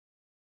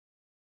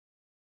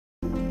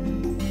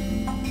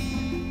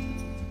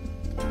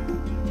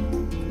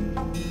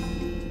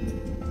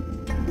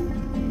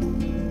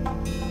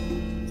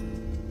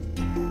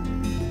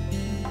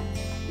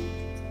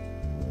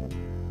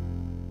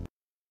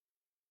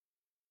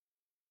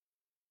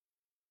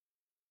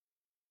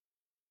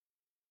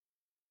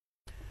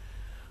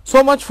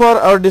So much for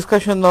our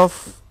discussion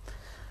of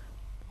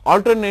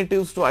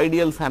alternatives to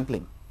ideal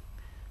sampling.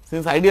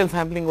 Since ideal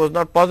sampling was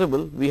not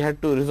possible, we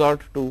had to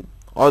resort to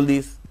all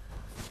these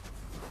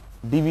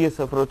devious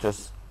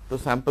approaches to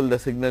sample the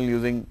signal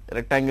using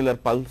rectangular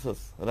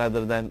pulses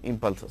rather than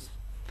impulses.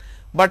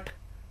 But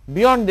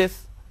beyond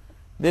this,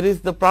 there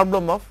is the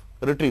problem of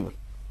retrieval.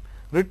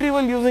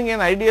 Retrieval using an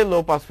ideal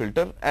low pass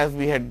filter, as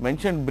we had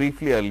mentioned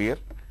briefly earlier,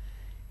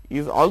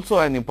 is also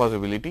an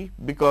impossibility,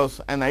 because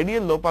an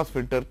ideal low pass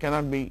filter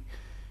cannot be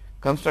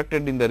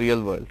constructed in the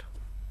real world.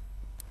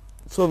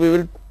 So, we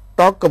will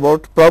talk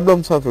about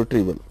problems of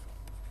retrieval.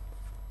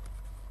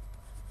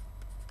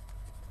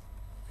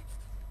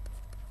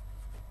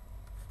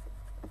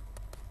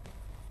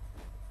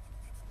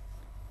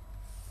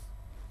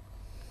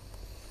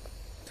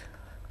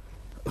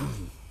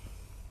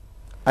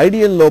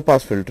 Ideal low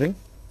pass filtering.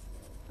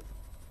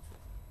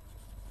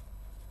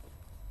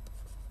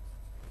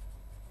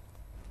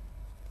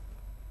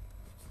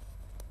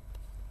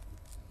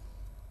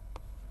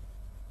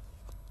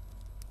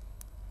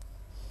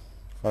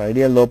 Or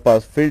ideal low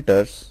pass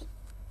filters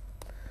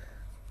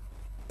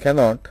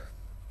cannot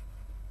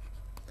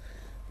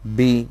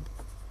be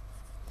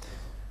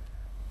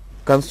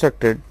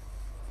constructed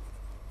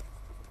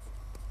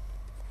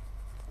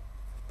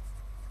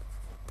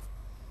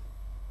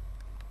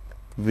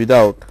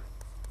without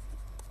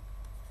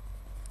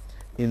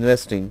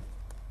investing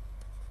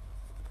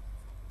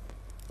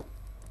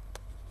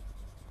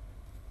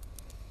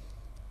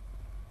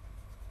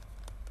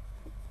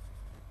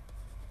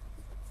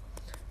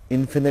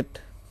infinite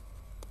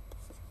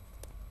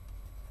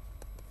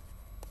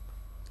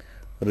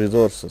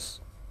resources,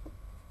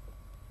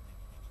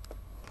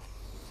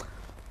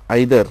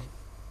 either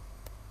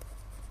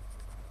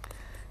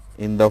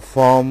in the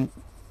form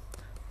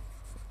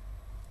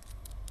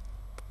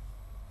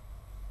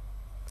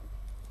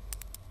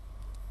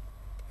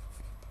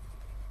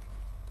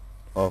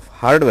of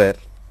hardware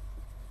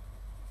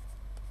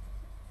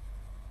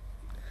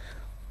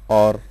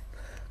or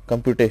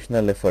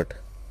computational effort.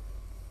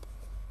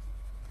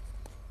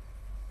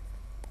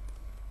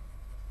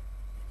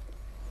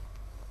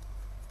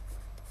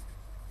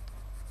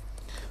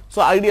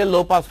 So, ideal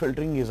low pass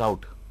filtering is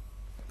out.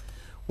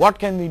 What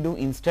can we do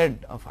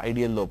instead of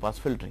ideal low pass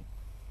filtering?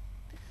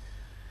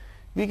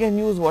 We can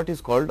use what is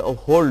called a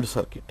hold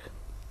circuit.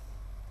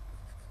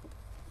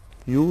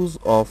 Use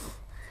of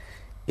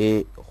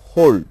a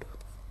hold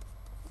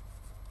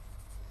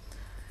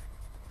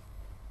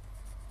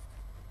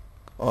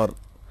or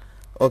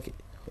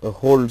a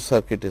hold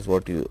circuit is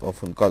what you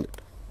often call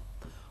it.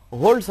 A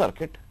hold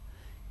circuit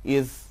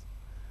is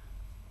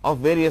of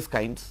various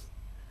kinds,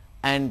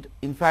 and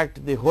in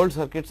fact the hold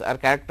circuits are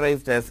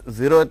characterized as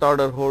 0th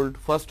order hold,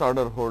 first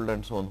order hold,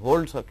 and so on.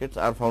 Hold circuits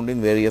are found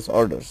in various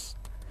orders.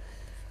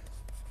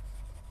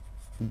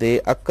 They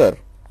occur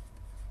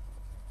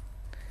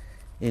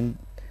in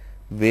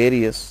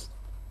various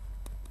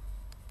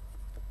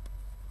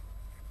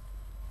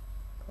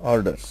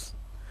orders.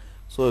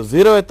 So,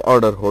 0th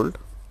order hold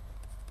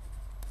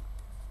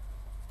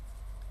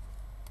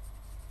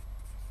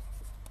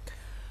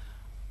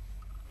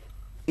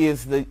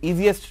is the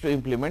easiest to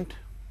implement,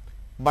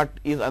 but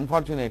is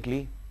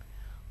unfortunately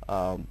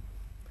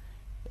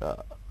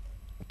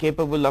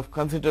capable of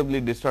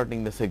considerably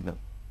distorting the signal.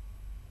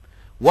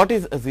 What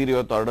is a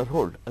 0th order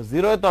hold? A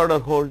 0th order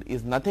hold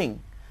is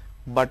nothing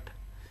but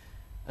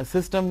a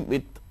system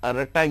with a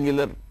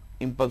rectangular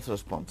impulse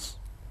response.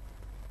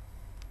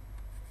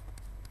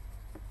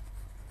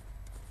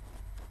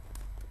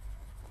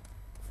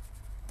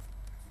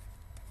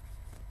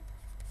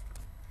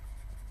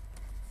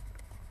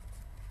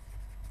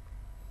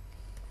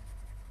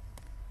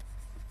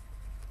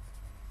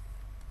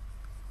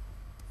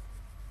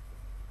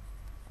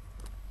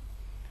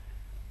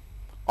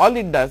 All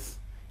it does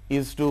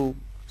is to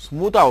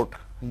smooth out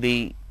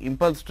the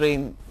impulse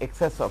train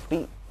excess of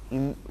t.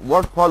 In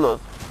what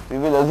follows, we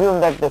will assume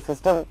that the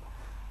system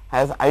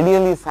has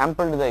ideally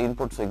sampled the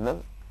input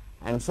signal,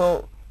 and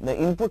so the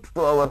input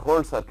to our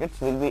hold circuits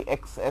will be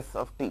xs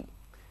of t,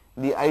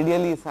 the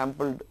ideally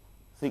sampled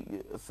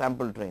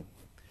train.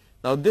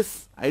 Now,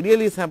 this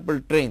ideally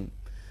sampled train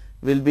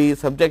will be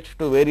subject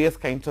to various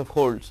kinds of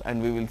holds,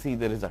 and we will see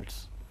the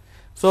results.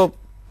 So,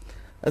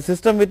 a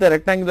system with a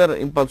rectangular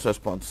impulse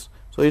response.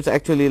 So, it is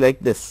actually like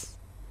this.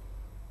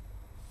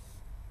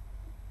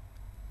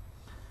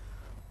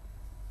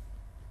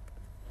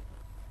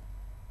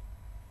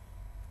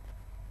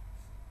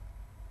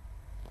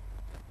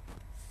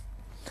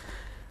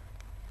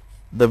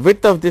 The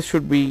width of this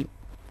should be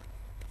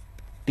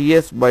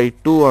Ts by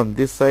 2 on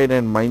this side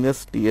and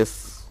minus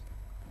Ts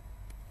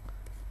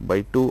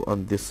by 2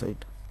 on this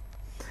side.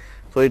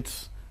 So,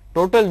 its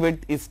total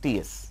width is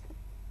Ts.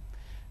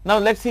 Now,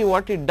 let us see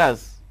what it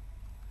does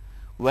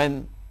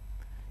when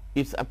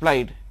it is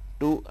applied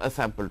to a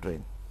sample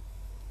train.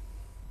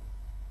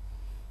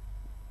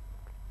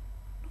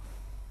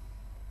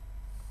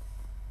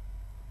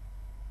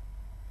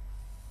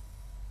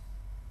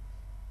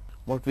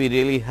 What we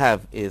really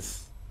have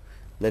is,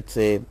 let us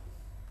say,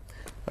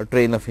 a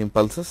train of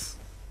impulses.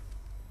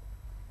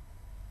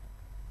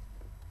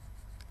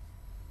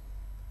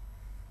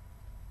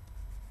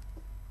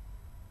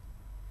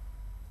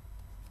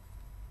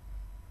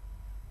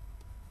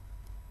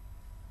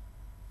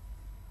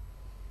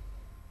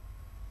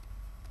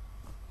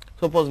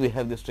 Suppose we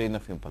have this train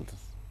of impulses.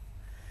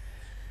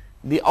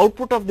 The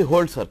output of the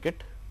whole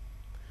circuit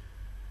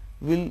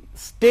will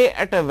stay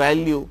at a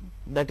value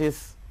that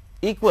is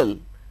equal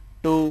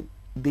to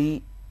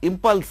the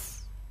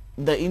impulse,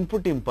 the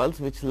input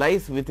impulse which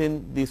lies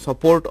within the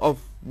support of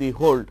the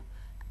hold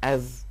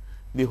as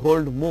the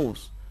hold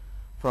moves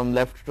from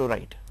left to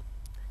right.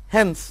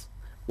 Hence,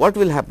 what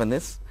will happen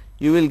is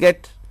you will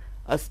get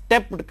a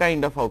stepped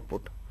kind of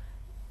output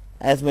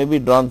as may be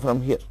drawn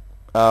from here,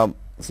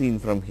 seen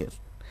from here.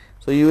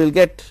 So, you will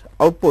get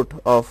output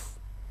of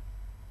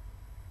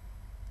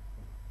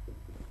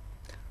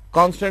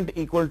constant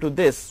equal to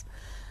this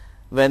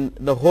when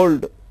the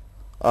hold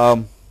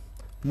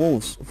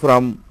moves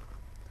from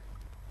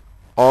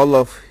all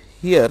of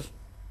here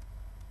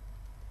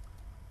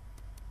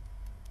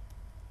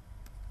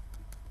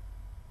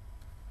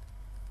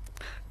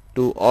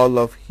to all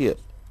of here,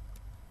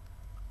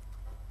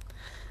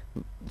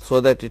 so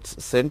that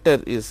its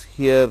center is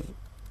here,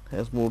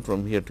 has moved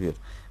from here to here.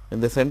 When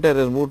the center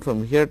has moved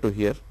from here to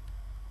here,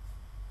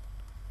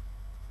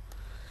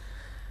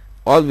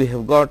 all we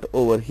have got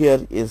over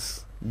here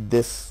is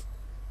this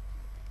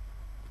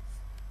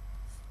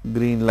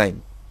green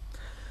line.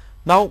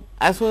 Now,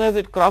 as soon as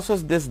it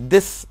crosses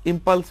this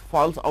impulse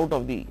falls out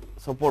of the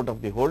support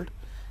of the hold,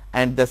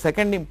 and the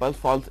second impulse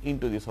falls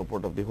into the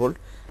support of the hold,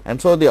 and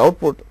so the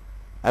output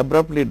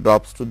abruptly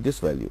drops to this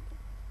value.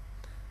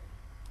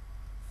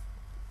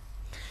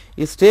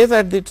 It stays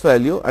at this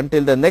value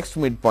until the next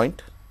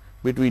midpoint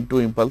between two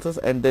impulses,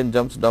 and then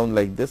jumps down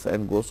like this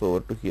and goes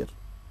over to here.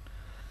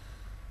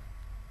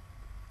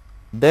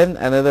 Then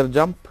another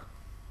jump,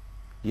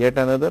 yet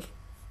another,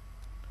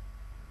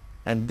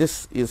 and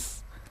this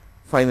is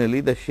finally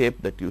the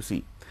shape that you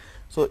see.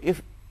 So,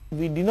 if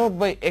we denote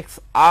by x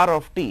r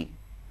of t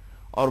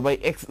or by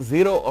x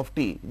 0 of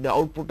t the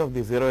output of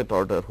the 0th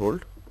order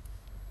hold,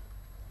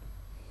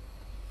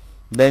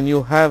 then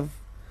you have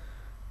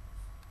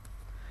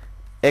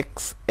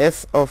x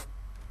s of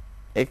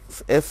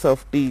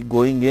t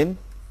going in,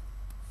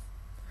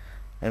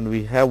 and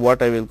we have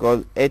what I will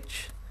call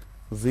h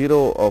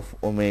 0 of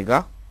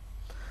omega,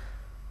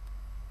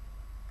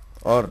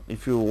 or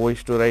if you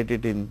wish to write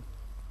it in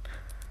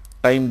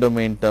time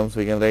domain terms,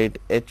 we can write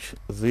h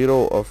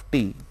 0 of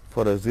t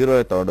for a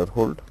 0th order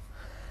hold,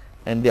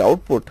 and the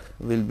output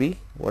will be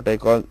what I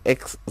call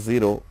x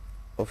 0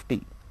 of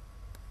t.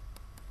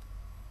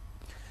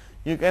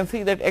 You can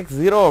see that x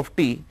 0 of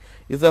t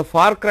is a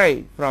far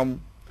cry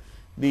from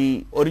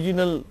the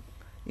original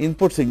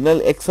input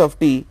signal x of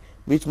t,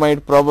 which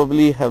might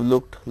probably have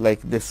looked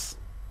like this.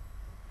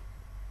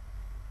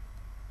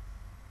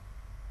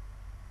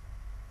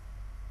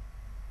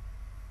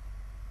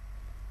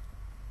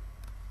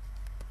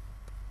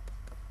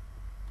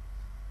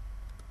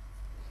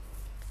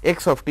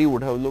 X of t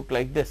would have looked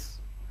like this,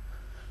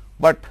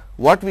 but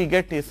what we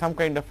get is some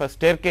kind of a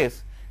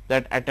staircase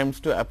that attempts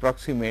to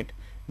approximate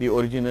the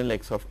original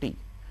x of t,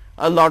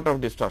 a lot of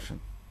distortion.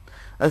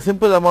 A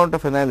simple amount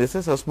of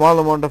analysis, a small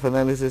amount of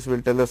analysis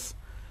will tell us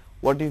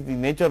what is the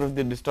nature of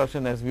the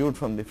distortion as viewed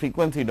from the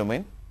frequency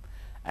domain,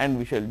 and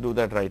we shall do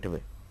that right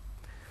away.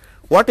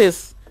 What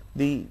is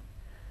the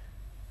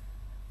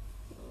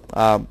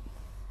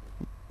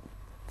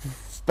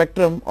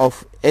spectrum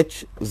of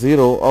h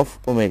 0 of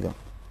omega?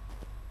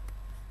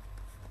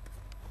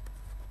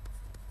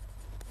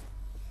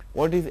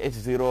 What is h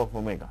 0 of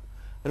omega?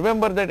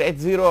 Remember that h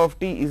 0 of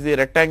t is a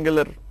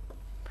rectangular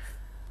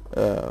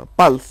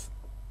pulse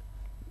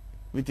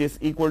which is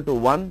equal to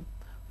 1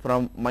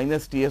 from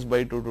minus Ts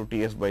by 2 to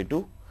Ts by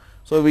 2.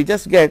 So, we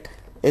just get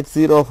h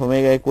 0 of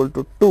omega equal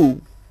to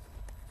 2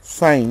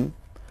 sine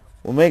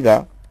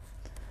omega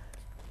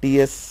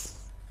Ts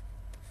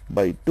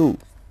by 2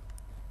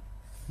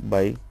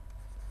 by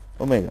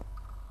omega.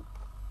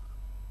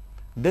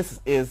 This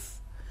is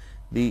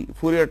the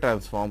Fourier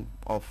transform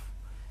of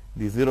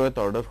the 0th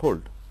order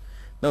hold.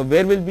 Now,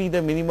 where will be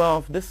the minima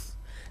of this?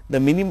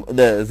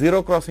 The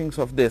 0 crossings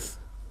of this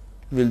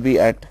will be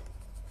at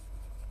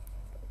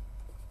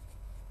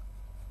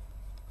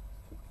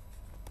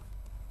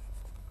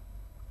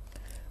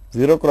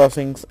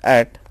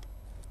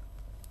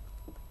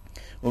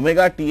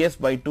omega Ts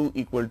by 2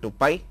 equal to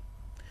pi.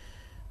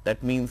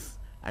 That means,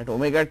 at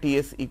omega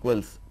Ts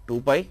equals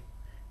 2 pi,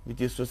 which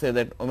is to say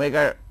that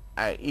omega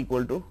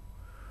equal to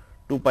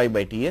 2 pi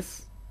by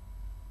Ts.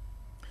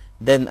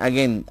 Then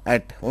again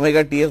at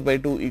omega Ts by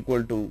 2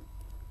 equal to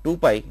 2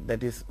 pi,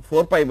 that is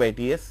 4 pi by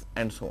Ts,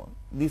 and so on.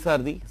 These are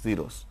the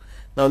zeros.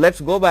 Now, let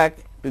us go back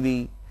to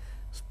the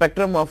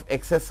spectrum of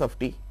xs of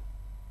t,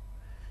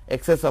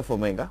 xs of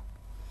omega,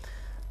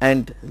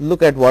 and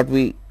look at what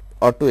we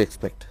ought to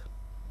expect.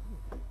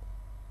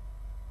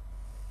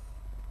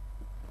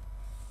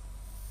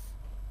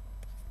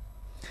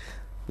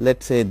 Let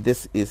us say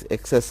this is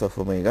xs of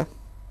omega.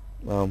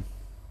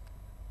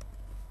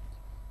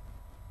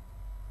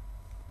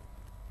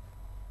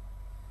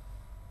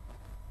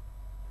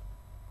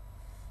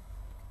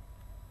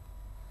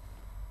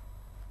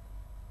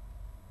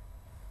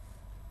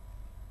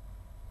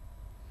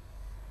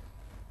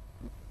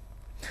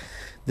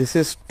 This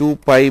is 2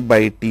 pi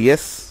by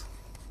Ts,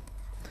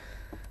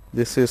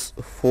 this is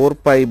 4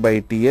 pi by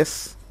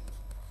Ts,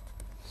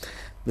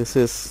 this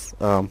is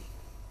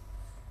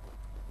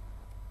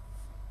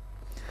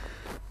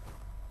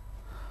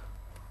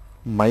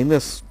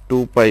minus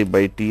 2 pi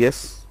by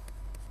Ts,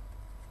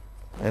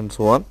 and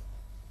so on.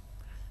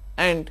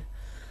 And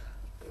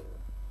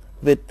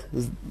with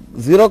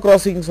 0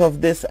 crossings of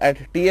this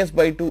at Ts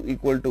by 2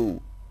 equal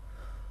to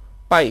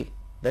pi,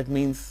 that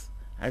means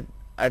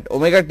at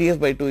omega Ts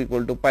by 2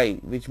 equal to pi,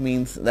 which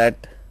means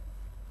that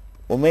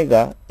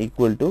omega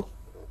equal to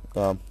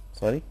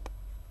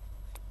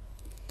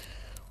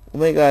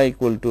omega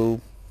equal to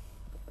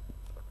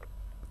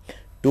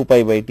 2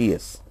 pi by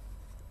Ts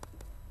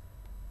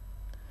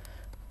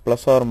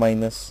plus or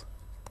minus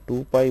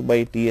 2 pi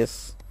by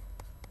Ts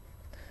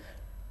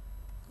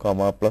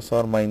comma plus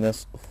or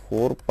minus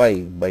 4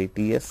 pi by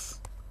Ts,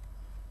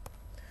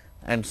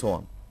 and so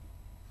on.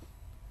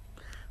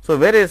 So,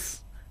 where is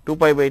 2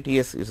 pi by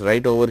Ts is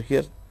right over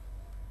here.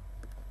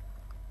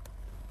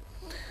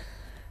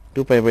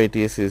 2 pi by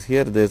Ts is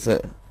here. There is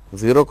a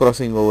 0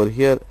 crossing over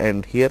here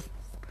and here.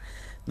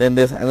 Then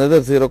there is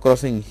another 0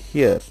 crossing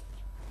here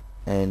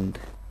and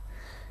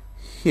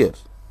here.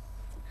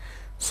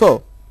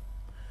 So,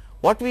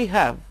 what we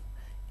have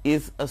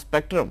is a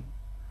spectrum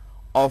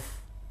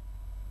of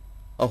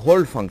a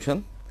hold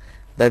function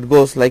that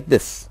goes like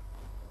this.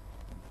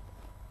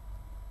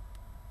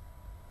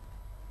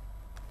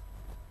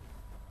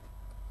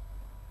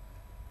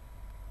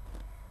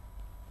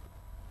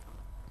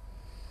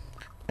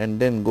 And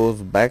then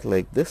goes back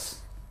like this,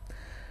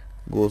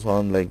 goes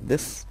on like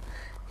this,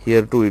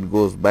 here too it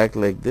goes back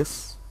like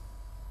this,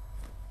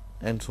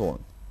 and so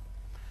on.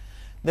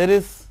 There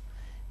is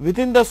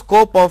within the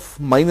scope of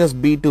minus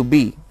b to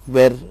b,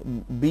 where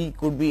b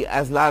could be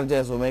as large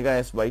as omega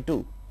s by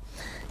 2,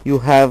 you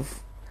have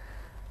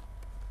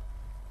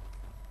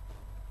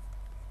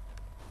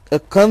a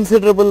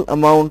considerable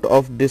amount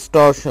of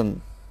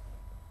distortion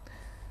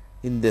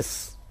in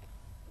this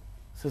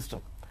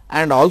system.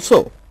 And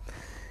also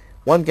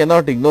one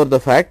cannot ignore the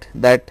fact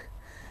that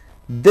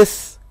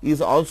this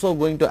is also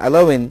going to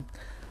allow in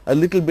a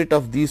little bit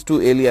of these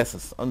two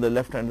aliases on the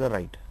left and the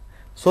right,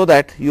 so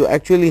that you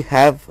actually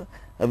have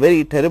a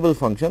very terrible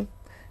function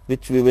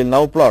which we will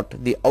now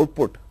plot. The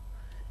output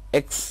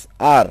x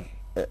r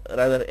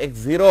rather x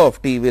 0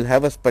 of t will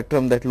have a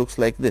spectrum that looks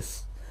like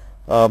this.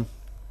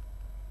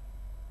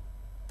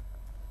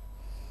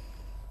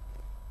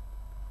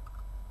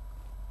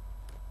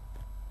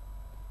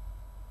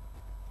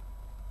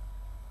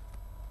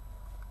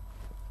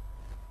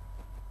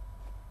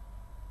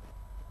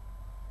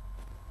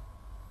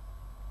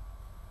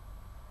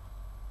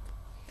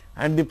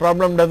 And the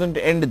problem does not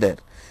end there.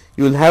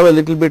 You will have a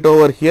little bit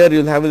over here, you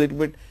will have a little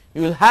bit,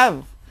 you will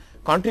have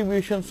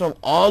contributions from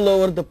all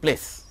over the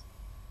place,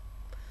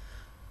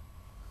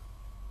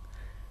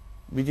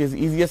 which is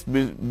easiest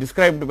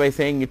described by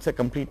saying it is a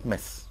complete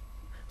mess.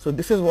 So,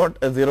 this is what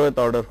a 0th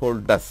order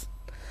hold does.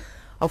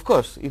 Of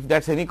course, if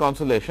that is any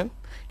consolation,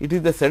 it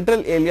is the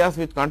central alias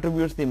which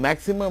contributes the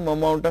maximum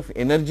amount of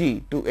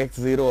energy to x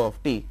 0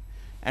 of t,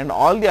 and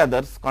all the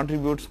others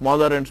contribute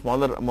smaller and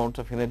smaller amounts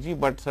of energy,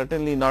 but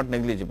certainly not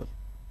negligible.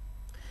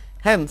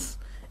 Hence,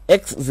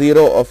 x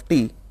 0 of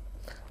t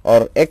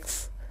or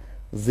x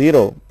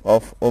 0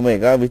 of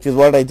omega, which is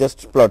what I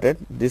just plotted.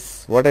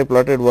 This what I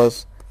plotted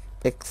was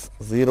x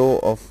 0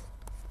 of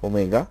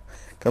omega,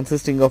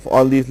 consisting of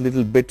all these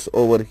little bits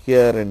over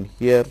here and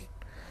here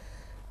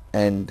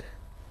and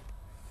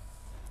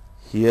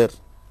here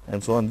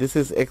and so on. This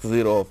is x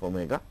 0 of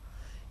omega,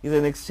 is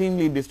an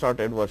extremely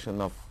distorted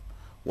version of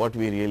what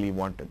we really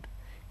wanted.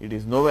 It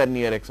is nowhere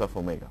near x of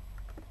omega.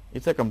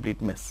 It is a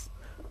complete mess.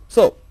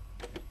 So,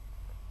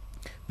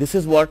 this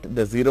is what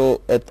the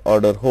 0th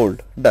order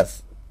hold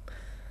does.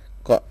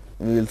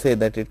 We will say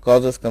that it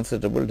causes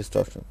considerable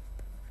distortion.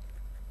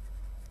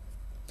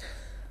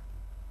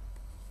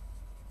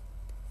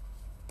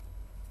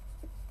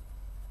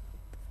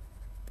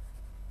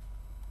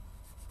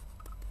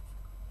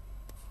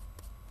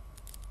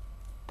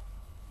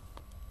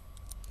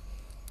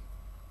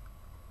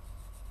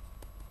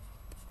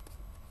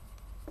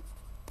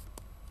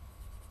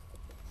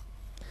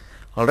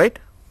 All right.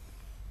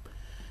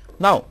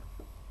 Now,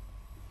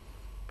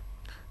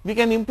 we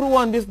can improve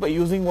on this by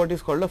using what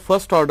is called a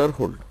first order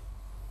hold.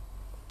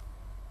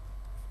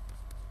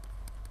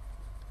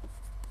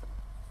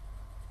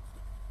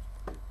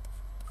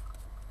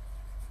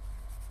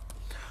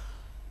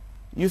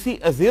 You see,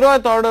 a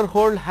 0th order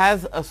hold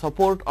has a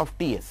support of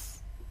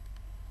Ts,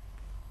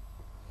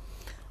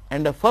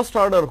 and a first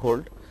order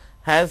hold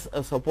has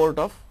a support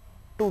of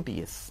 2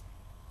 Ts.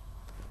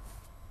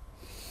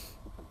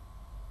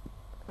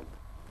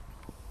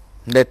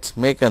 Let us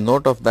make a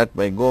note of that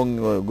by going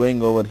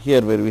over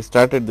here where we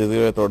started the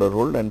 0th order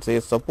hold and say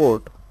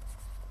support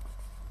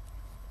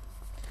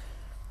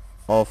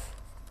of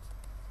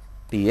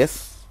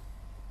Ts.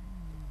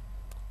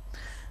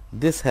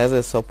 This has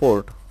a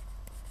support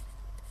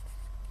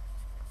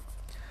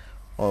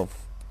of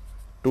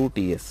 2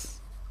 Ts,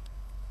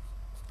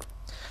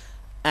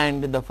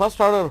 and the first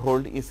order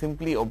hold is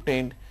simply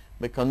obtained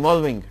by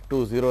convolving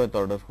two 0th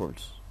order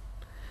holds.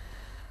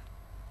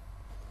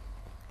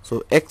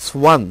 So, x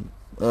 1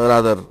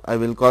 rather I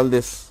will call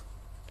this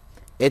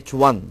h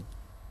 1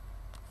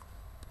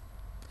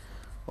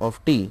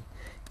 of t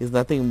is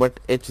nothing but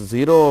h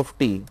 0 of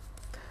t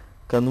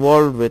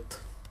convolved with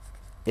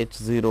h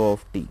 0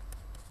 of t.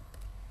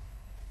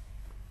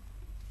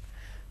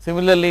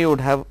 Similarly, you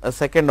would have a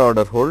second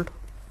order hold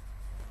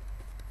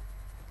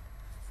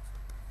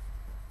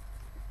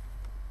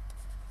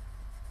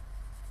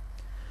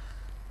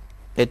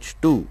h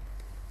 2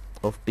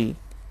 of t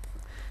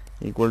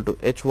equal to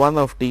h 1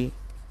 of t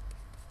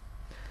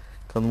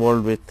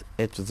convolved with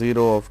h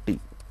 0 of t.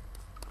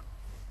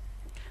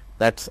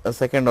 That is a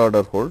second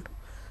order hold,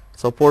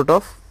 support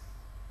of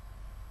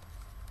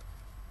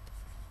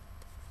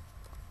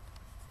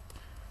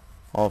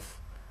of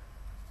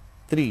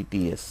 3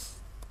 Ts,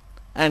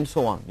 and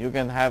so on. You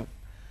can have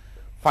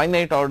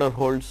finite order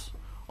holds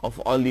of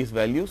all these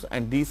values,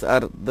 and these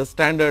are the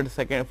standard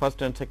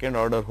first and second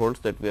order holds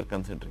that we are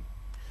considering.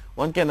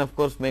 One can of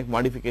course make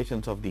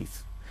modifications of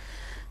these.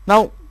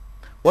 Now,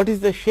 what is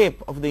the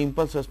shape of the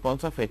impulse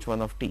response of h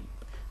 1 of t?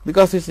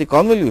 Because it is the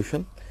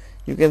convolution,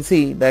 you can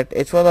see that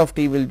h 1 of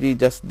t will be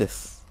just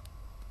this.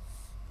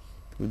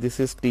 This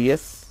is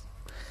Ts,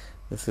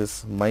 this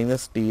is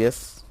minus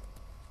Ts,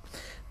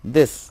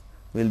 this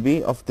will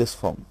be of this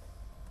form.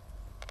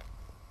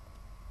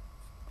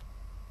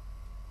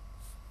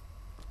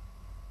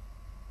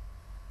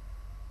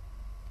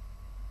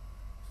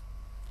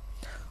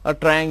 A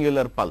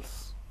triangular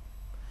pulse.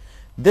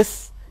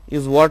 This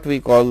is what we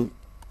call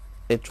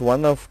h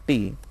 1 of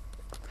t,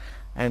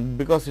 and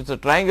because it is a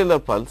triangular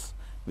pulse,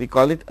 we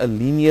call it a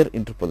linear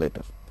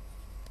interpolator.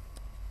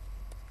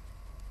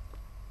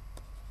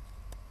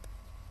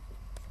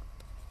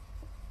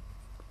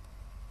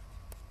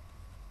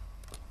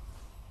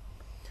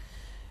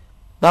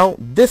 Now,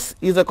 this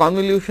is a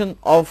convolution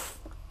of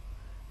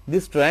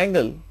this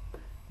triangle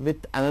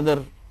with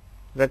another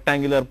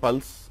rectangular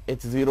pulse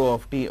h 0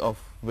 of t of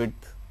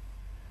width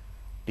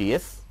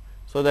Ts,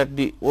 so that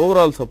the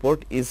overall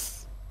support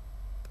is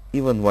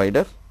even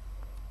wider.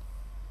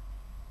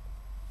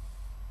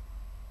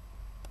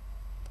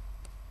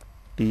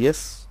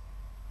 Ts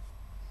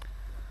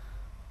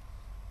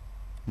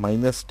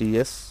minus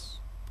Ts,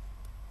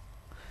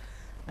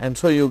 and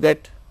so you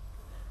get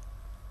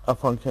a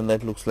function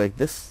that looks like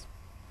this.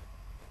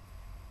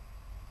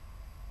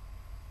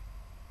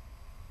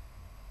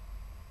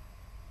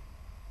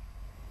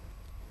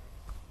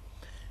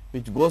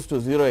 Which goes to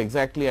 0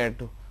 exactly at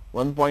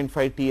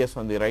 1.5 Ts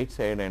on the right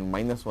side and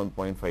minus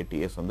 1.5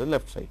 Ts on the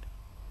left side.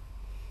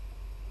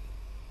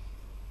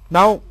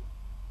 Now,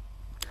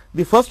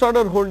 the first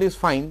order hold is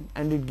fine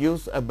and it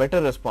gives a better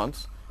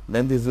response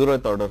than the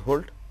 0th order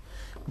hold,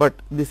 but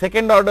the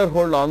second order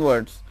hold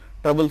onwards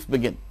troubles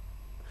begin.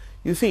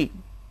 You see,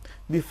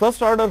 the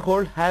first order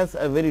hold has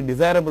a very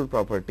desirable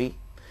property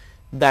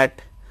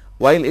that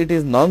while it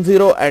is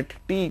non-zero at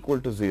t equal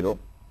to 0,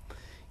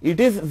 it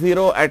is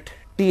 0 at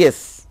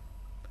Ts,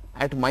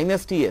 at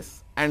minus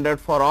Ts, and that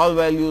for all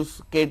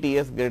values k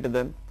Ts greater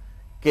than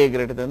k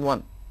greater than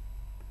 1,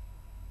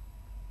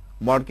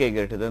 mod k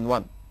greater than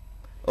 1.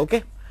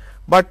 Okay.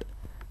 But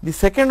the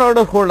second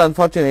order hold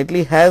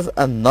unfortunately has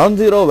a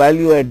non-zero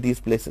value at these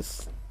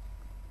places.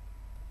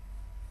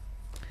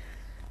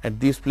 At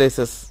these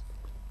places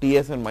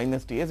Ts and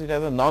minus Ts, it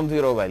has a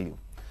non-zero value.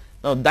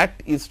 Now,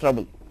 that is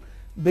trouble,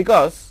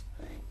 because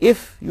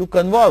if you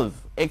convolve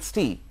x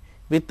t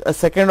with a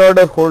second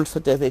order hold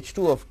such as h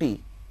 2 of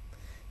t,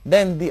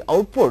 then the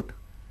output,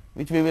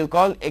 which we will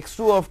call x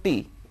 2 of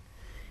t,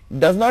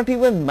 does not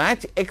even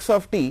match x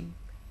of t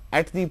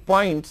at the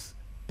points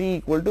t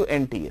equal to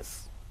n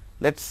Ts.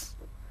 Let us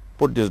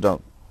put this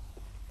down.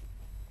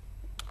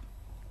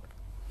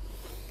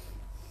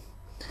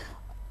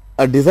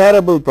 A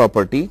desirable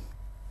property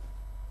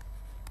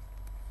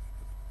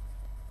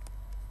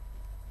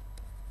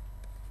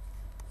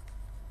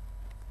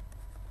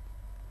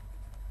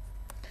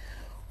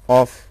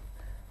of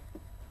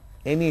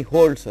any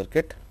hold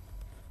circuit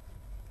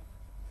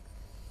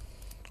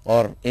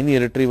or any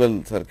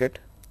retrieval circuit,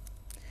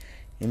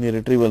 any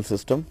retrieval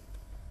system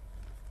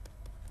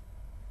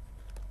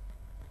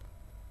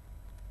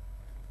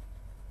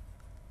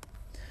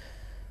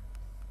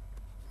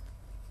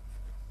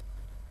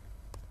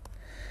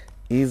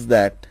is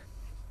that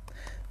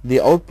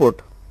the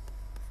output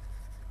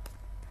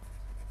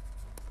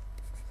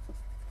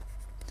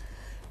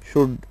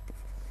should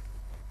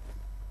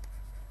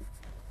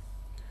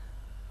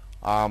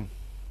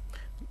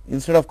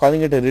instead of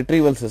calling it a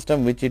retrieval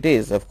system, which it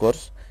is of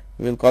course,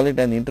 we will call it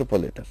an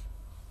interpolator.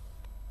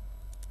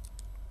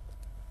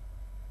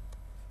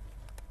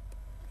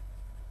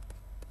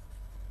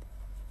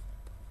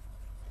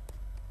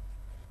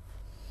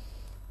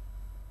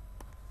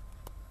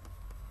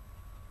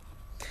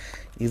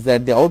 Is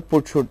that the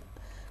output should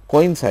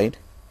coincide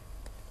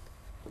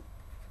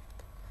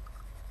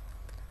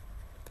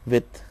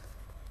with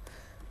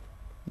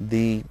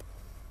the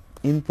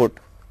input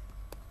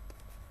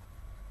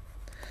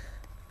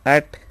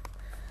at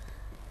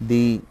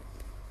the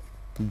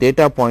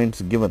data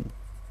points given.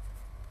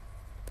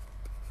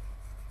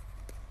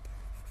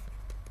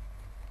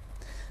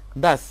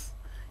 Thus,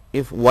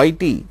 if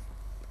yt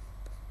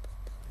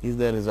is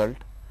the result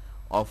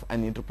of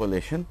an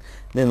interpolation,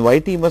 then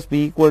yt must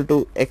be equal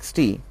to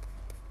xt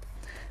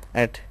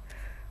at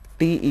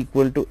t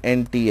equal to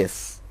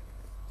nts,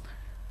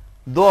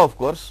 though of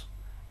course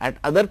at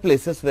other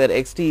places where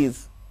xt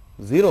is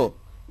 0,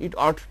 it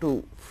ought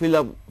to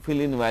fill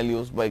in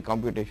values by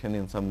computation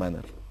in some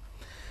manner.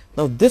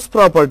 Now, this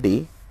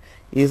property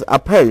is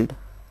upheld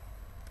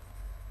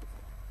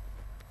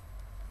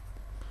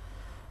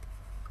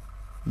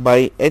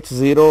by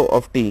h0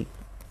 of t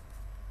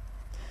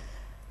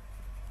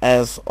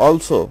as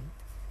also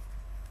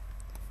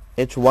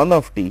h1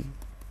 of t,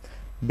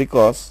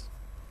 because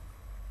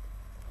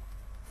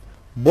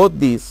both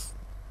these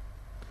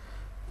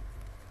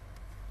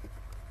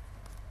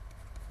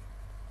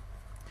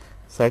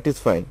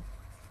satisfy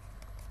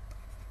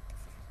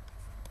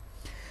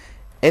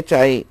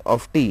hi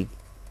of t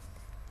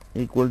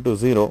equal to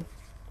 0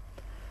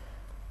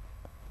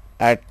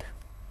 at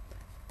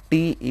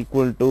t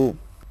equal to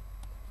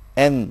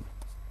n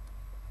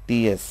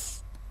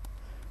ts,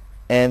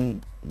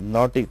 n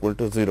not equal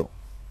to 0.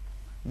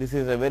 This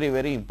is a very,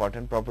 very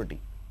important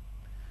property.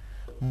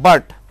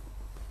 But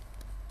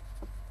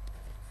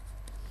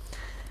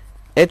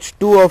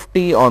h2 of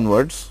t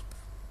onwards,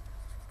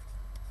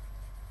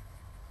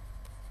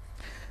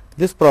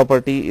 this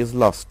property is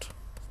lost.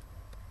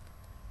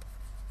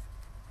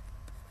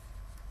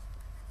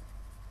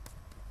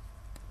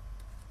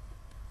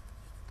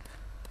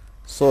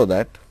 So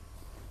that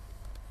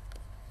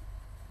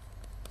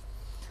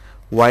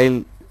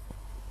while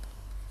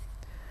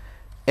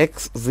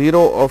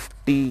x0 of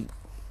t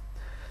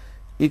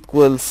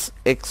equals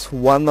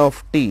x1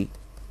 of t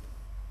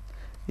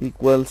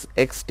equals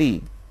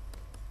xt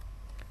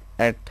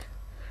at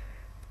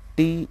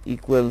t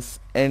equals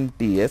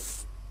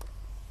nts,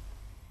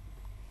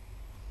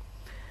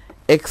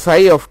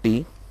 xi of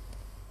t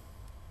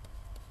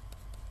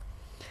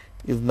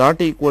is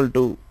not equal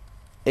to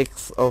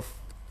x of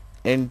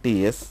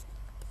nts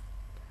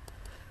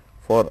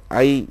for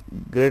I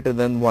greater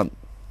than 1.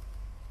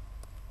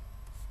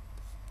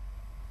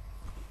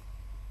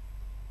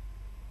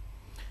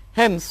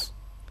 Hence,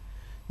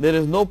 there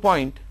is no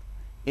point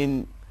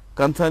in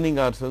concerning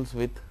ourselves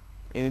with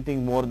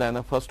anything more than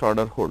a first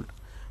order hold.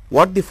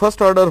 What the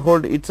first order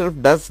hold itself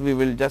does, we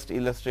will just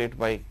illustrate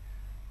by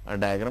a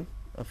diagram,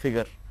 a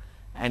figure,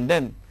 and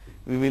then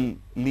we will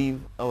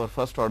leave our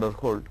first order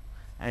hold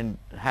and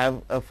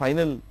have a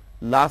final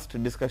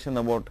last discussion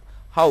about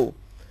how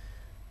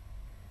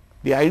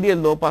the ideal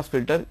low pass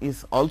filter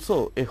is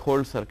also a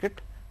hold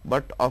circuit,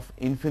 but of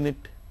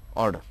infinite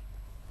order.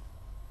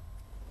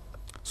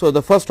 So,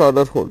 the first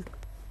order hold.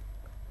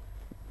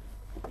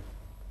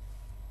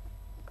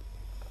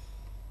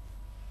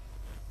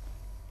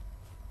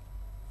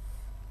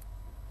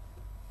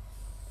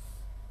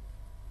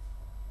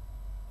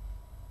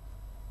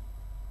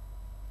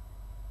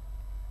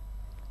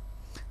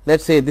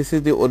 Let us say this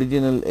is the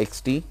original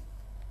xt,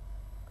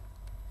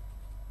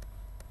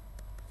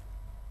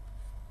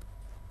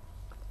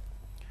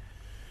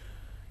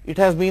 it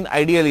has been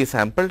ideally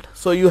sampled.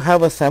 So, you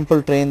have a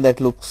sample train that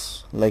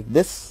looks like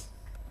this.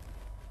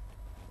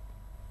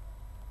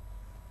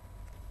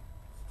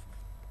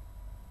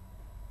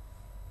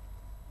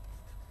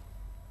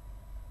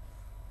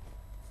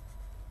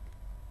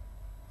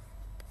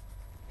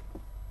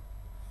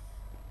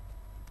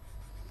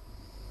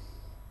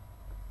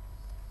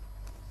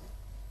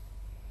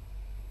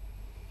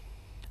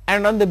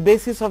 And on the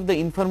basis of the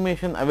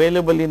information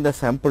available in the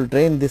sample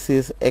train, this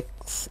is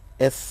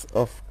xs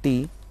of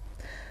t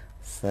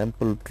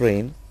sample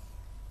train,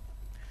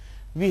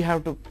 we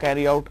have to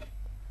carry out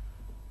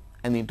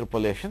an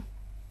interpolation,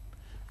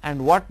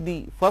 and what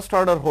the first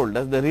order hold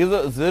does, the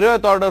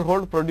 0th order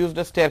hold produced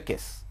a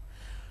staircase.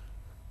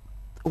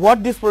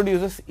 What this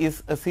produces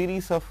is a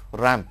series of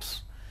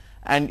ramps,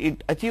 and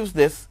it achieves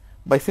this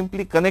by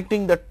simply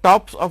connecting the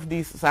tops of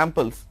these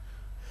samples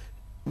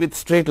with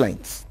straight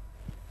lines.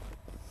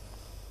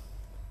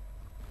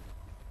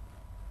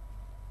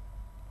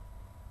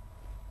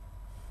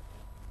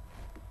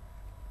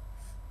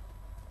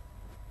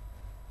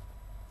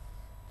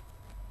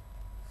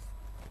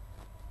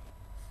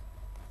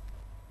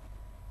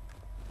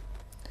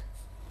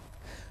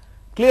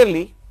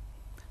 Clearly,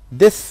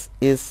 this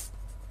is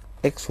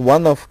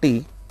x1 of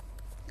t,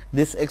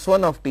 this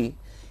x1 of t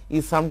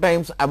is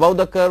sometimes above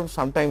the curve,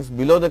 sometimes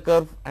below the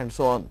curve, and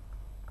so on.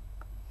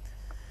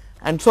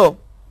 And so,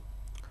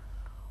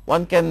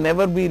 one can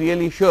never be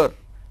really sure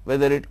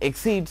whether it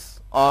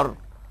exceeds or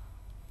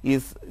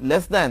is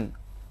less than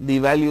the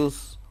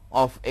values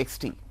of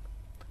xt.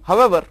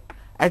 However,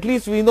 at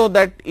least we know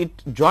that it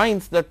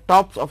joins the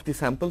tops of the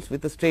samples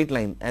with a straight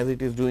line, as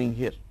it is doing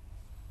here.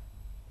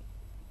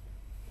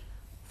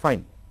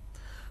 Fine.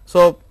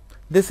 So,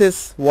 this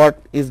is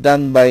what is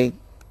done by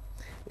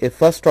a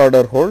first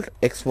order hold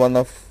x1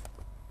 of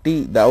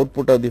t, the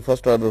output of the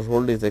first order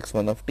hold is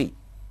x1 of t.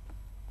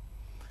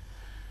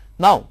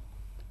 Now,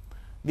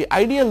 the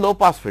ideal low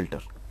pass filter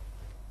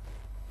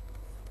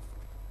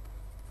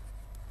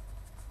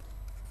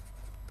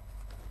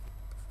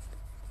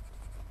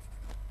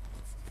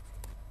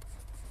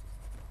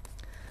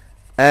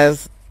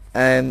as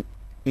an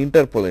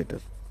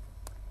interpolator.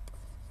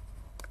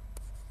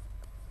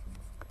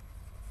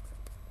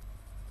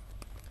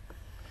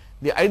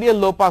 The ideal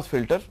low pass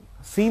filter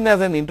seen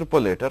as an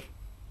interpolator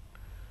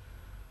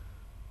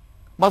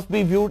must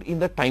be viewed in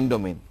the time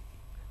domain.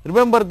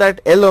 Remember that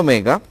L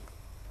omega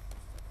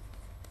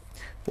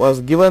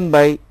was given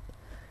by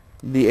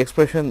the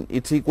expression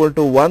it's equal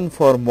to 1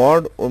 for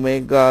mod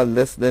omega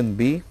less than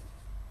b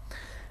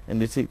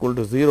and it's equal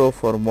to 0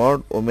 for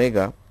mod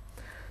omega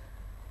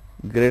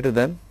greater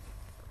than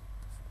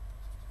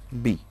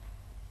b.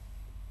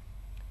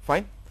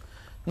 Fine.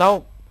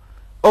 Now,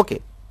 okay.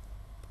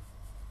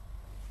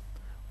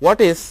 What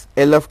is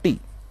L of t?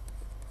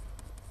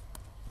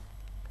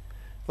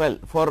 Well,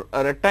 for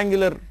a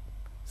rectangular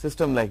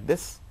system like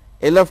this,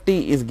 L of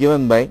t is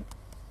given by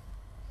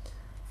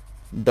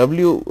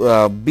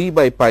b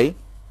by pi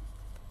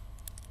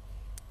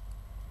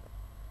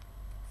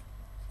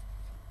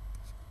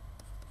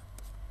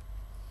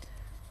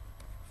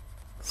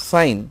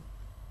sine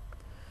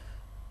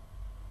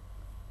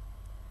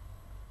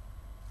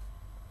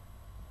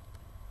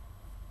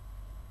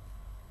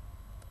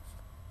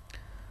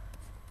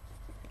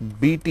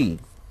bt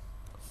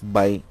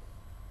by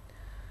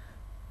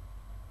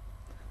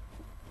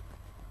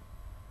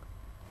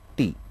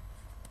t.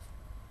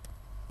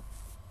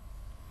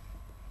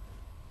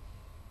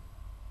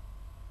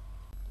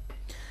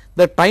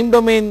 The time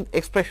domain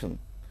expression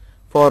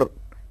for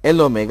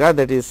L omega,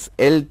 that is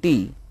L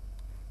t,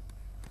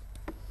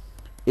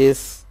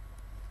 is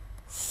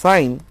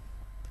sine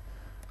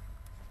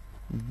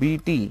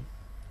bt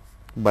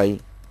by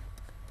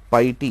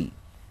pi t.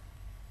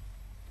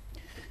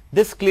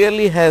 This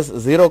clearly has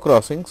 0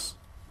 crossings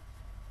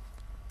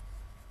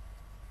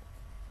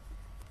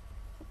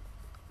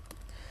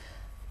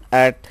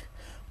at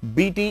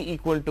bt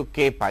equal to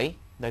k pi,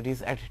 that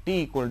is at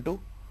t equal to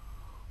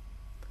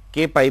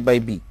k pi by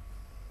b.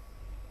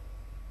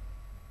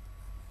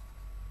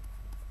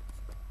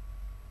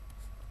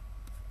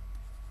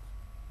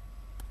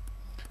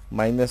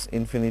 Minus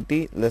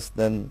infinity less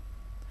than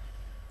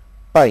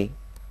pi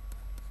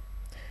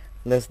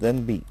less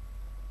than b.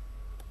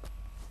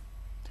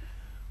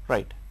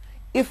 Right.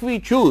 If we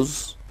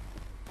choose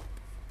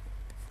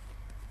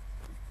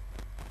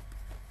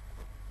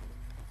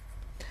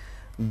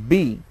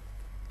b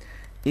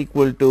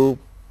equal to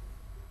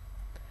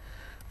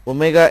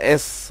omega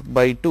s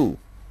by 2,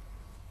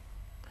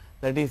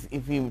 that is,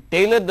 if we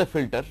tailor the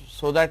filter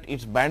so that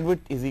its bandwidth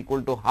is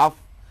equal to half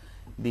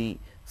the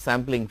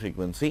sampling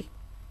frequency,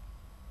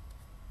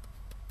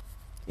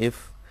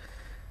 if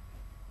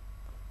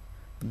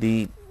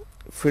the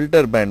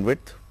filter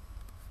bandwidth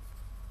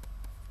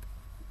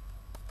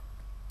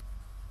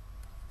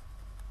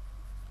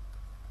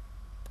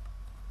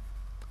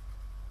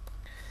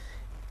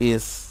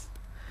is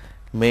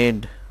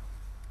made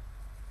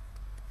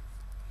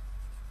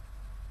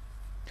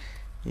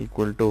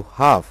equal to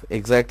half,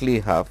 exactly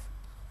half,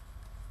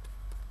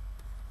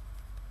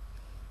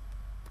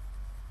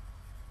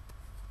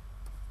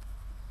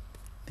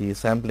 the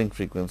sampling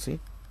frequency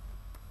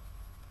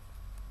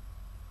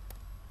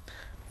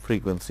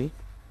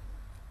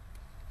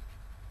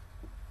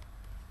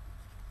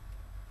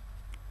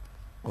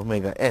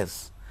omega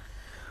s,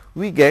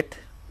 we get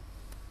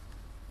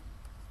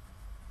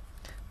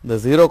the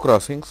 0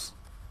 crossings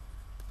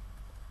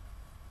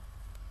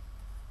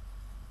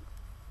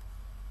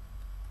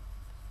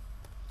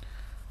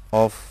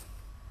of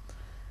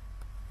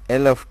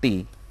L of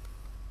t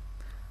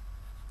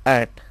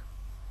at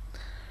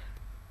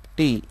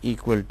t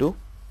equal to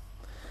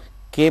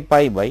k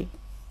pi by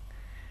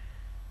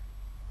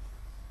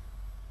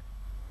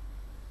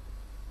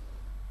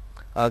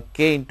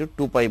k into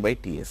 2 pi by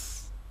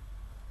Ts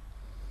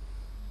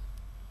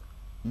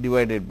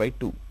divided by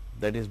 2,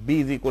 that is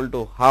b is equal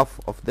to half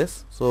of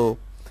this. So,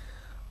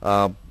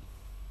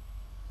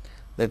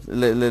 let's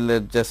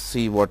just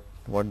see what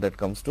that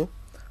comes to.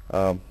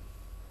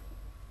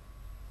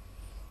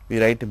 We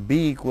write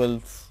b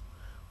equals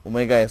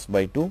omega s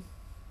by 2.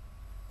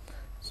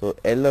 So,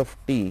 L of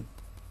t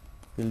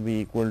will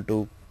be equal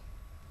to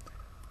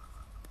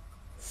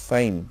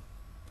sine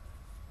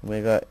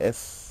omega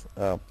s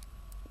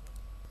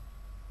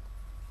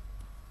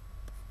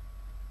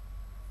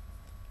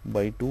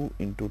by 2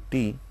 into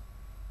t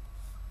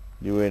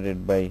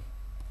divided by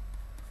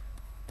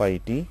pi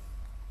t,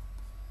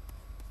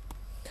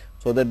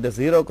 so that the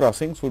 0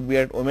 crossings would be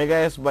at omega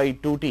s by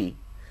 2 t,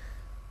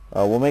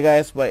 omega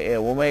s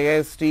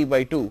t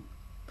by 2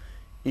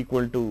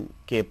 equal to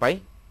k pi.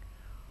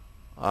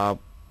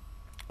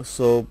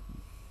 So,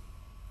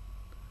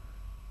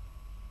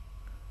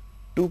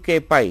 2 k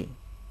pi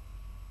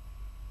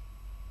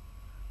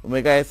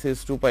omega s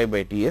is 2 pi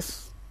by T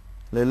s.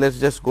 Let us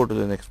just go to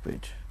the next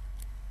page.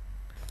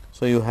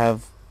 So, you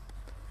have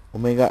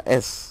omega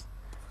s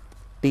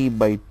t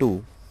by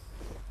 2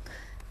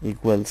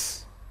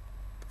 equals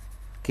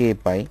k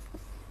pi.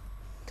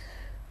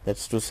 That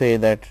is to say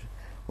that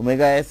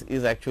omega s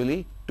is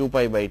actually 2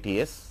 pi by T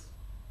s,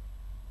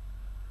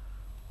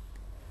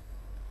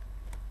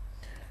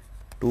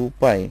 2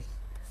 pi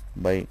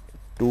by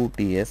 2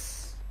 T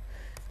s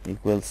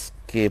equals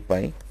k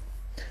pi.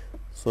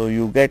 So,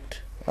 you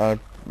get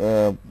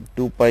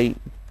 2 pi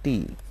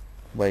t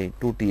by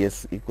 2 T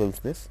s equals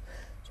this.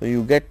 So,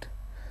 you get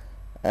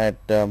at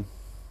the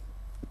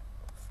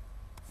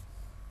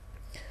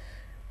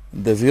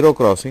 0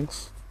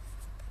 crossings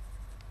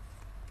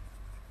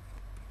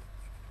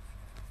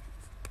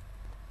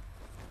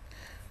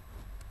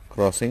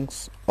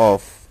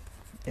of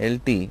L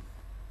t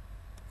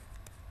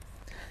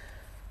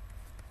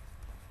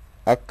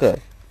occur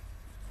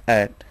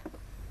at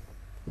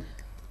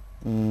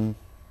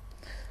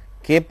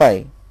k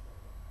pi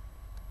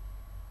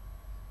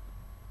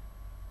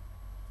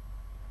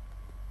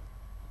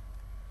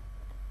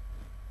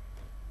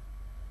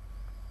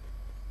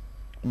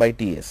by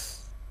T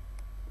s.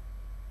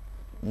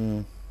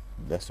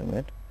 Just a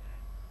minute.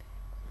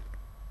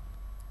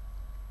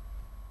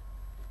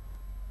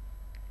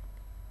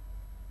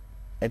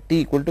 At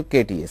t equal to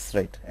k T s,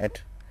 right,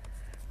 at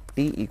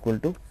t equal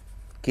to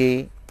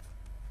k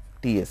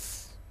T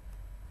s.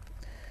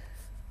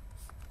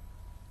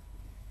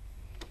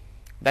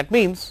 That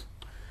means,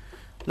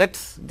 let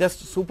us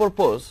just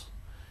superpose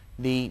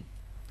the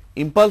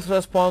impulse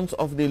response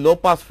of the low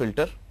pass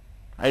filter,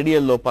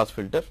 ideal low pass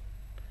filter,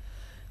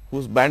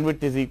 whose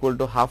bandwidth is equal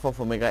to half of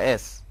omega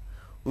s,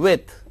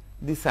 with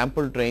the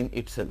sample train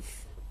itself.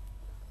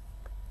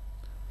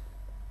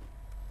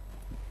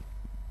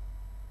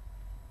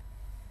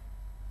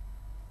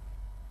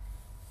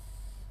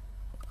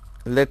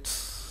 Let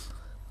us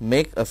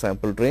make a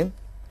sample train.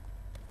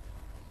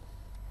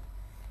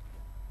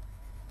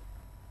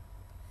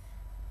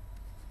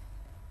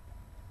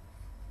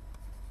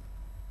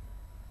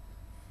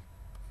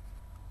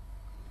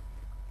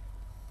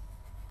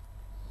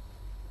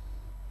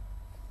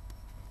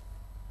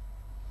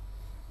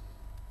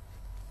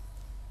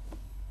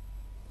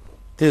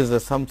 This is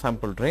the sum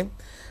sample train.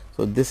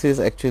 So, this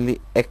is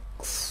actually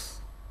x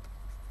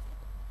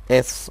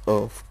s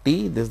of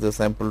t, this is the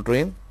sample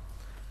train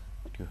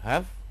you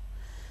have,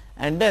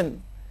 and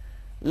then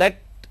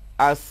let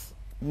us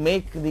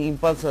make the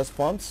impulse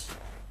response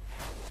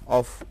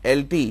of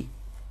L t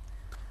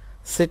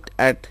sit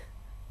at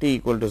t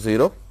equal to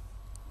 0,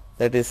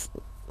 that is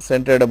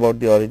centered about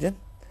the origin,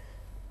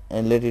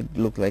 and let it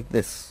look like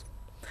this.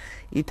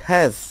 It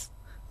has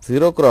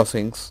 0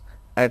 crossings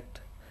at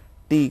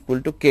t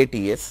equal to k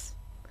T s.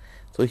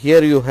 So,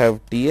 here you have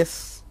T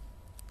s,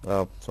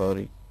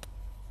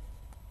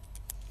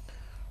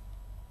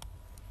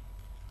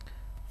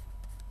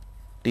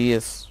 T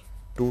s,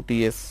 2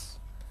 T s,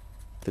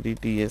 3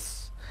 T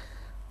s,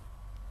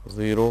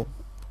 0,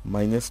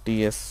 minus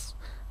T s,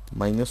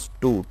 minus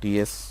 2 T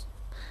s,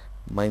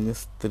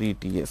 minus 3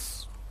 T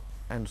s,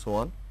 and so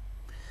on.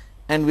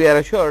 And we are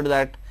assured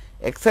that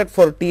except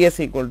for T s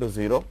equal to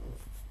 0,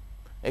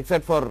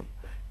 except for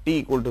t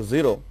equal to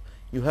 0,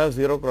 you have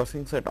 0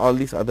 crossings at all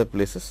these other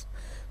places.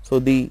 So,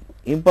 the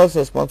impulse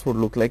response would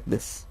look like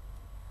this.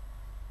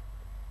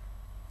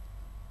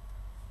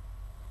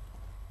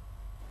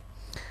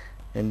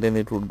 And then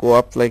it would go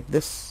up like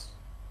this.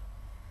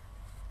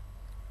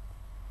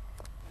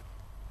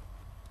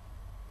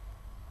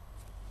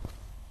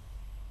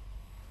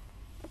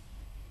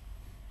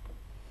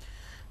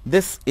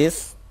 This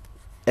is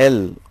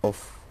L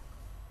of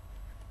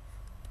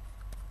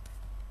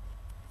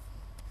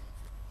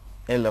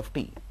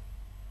t.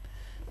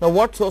 Now,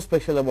 what is so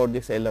special about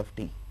this L of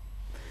t?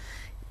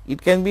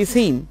 It can be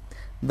seen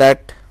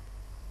that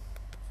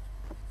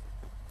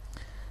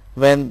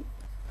when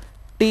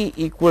t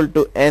equal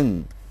to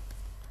n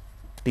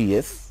T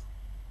s,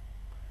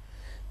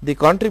 the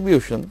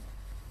contribution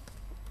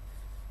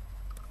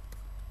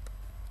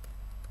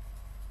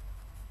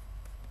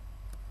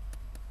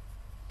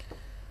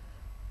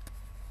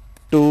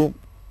to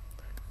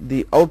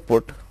the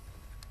output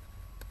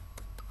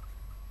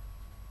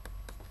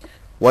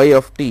y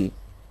of t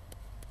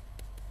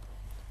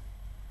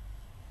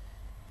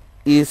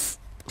is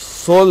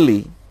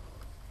solely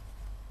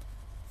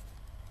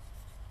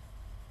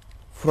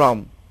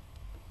from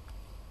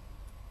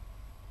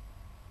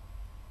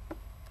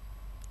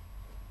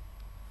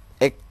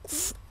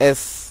x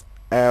s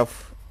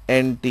f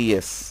n T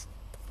s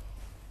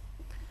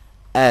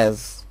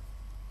as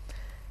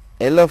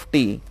L of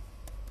t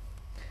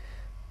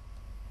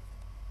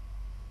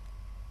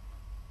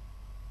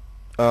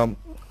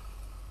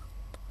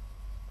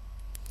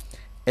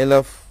L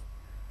of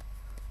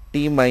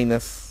t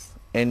minus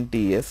n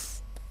T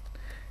s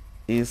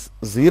is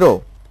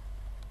 0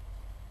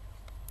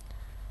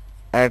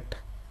 at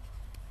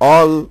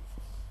all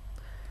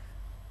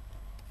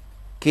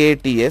k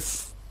T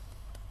s,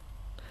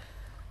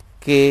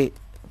 k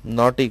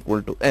not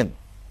equal to n.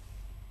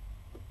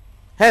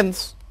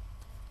 Hence,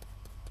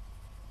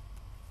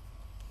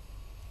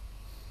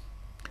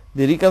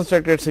 the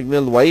reconstructed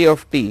signal y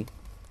of t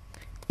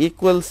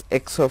equals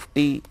x of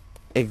t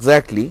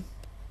exactly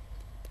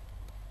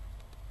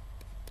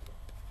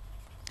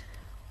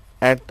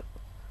at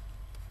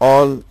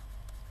all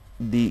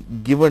the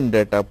given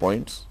data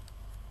points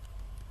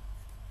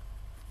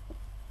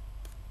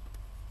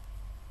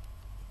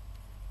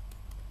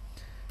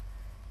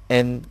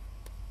n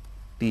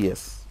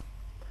Ts.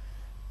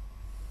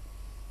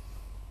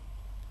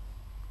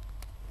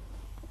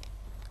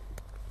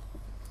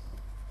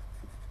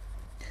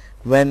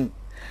 When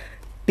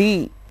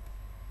T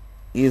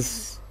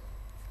is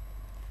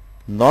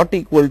not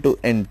equal to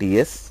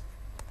NTS,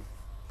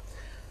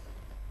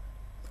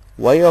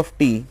 y of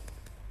t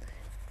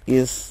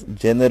is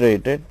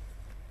generated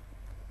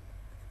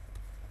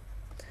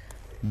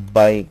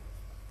by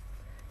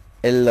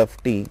L of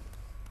t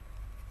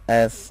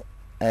as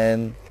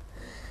an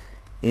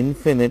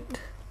infinite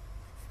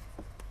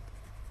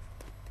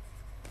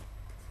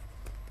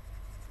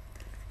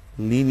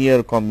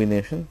linear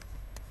combination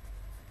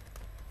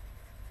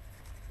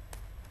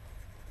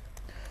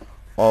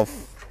of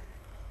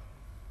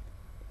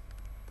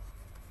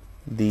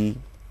the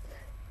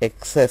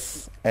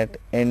excess at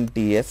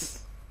NTS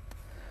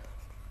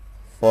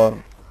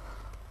for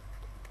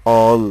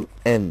all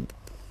n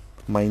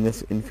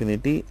minus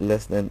infinity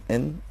less than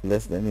n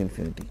less than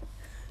infinity.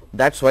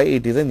 That is why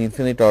it is an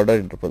infinite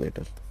order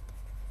interpolator.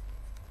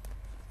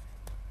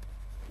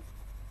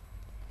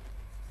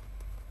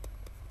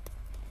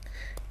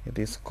 It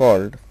is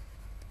called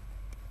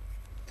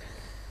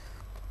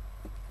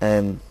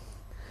an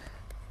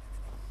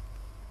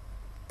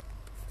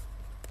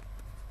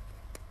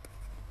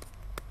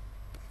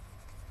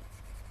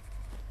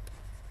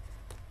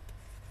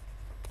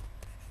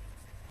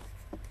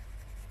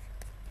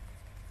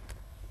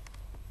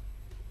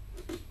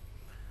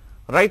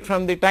right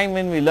from the time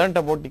when we learnt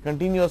about the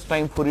continuous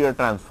time Fourier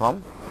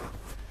transform,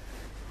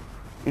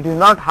 it is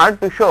not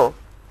hard to show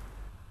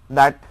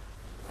that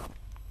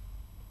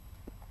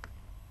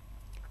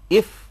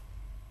if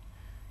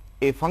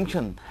a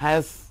function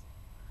has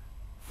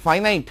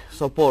finite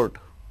support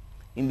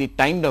in the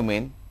time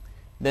domain,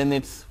 then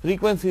its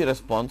frequency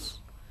response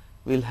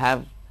will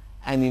have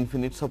an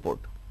infinite support,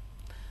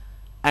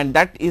 and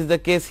that is the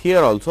case here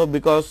also,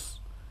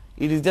 because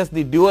it is just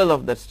the dual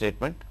of that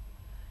statement.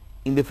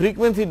 In the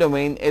frequency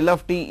domain, L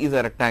of t is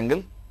a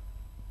rectangle,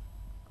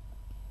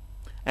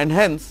 and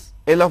hence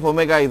L of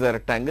omega is a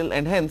rectangle,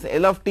 and hence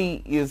L of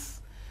t is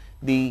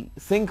the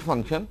sinc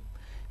function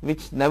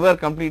which never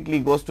completely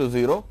goes to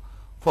 0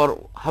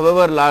 for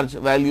however large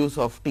values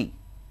of t.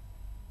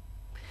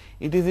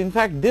 It is in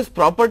fact this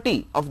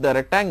property of the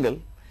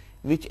rectangle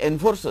which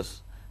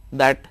enforces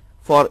that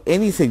for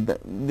any signal,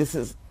 this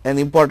is an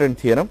important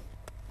theorem,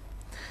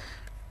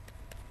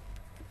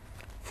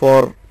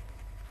 for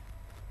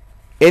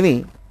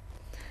any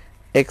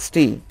x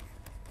t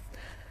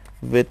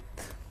with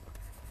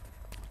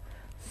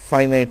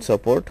finite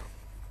support,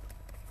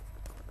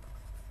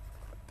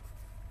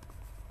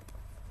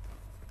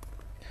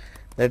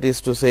 that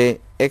is to say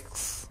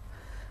x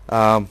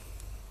there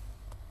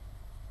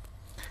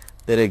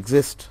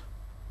exist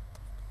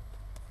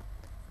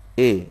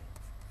a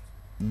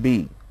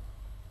b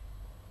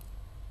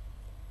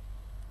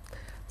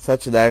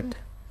such that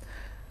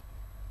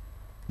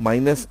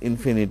minus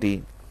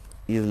infinity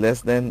is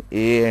less than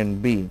a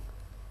and b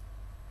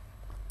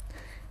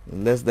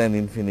less than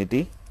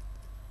infinity,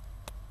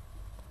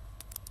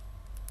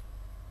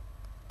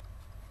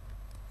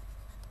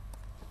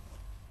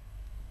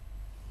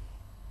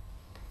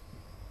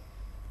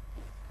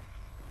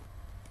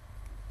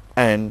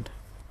 and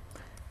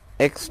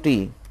x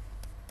t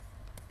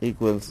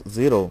equals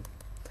 0,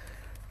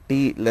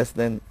 t less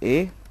than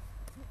a,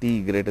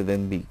 t greater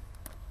than b.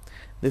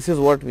 This is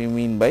what we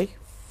mean by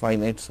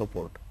finite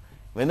support.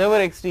 Whenever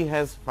x t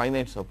has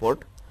finite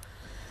support,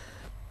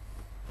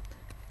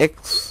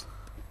 x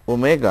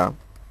omega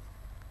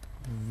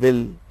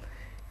will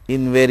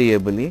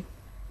invariably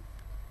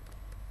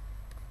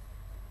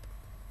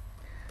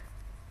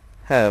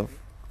have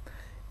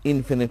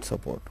infinite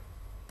support.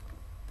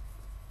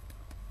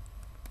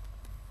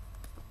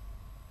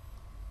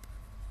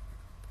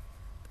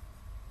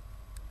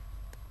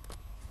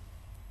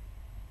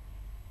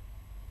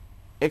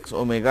 X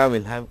omega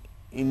will have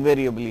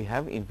invariably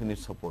have infinite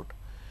support.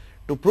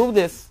 To prove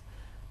this,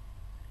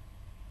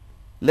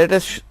 let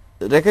us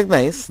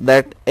recognize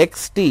that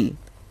x t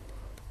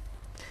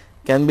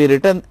can be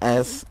written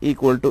as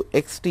equal to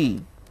x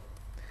t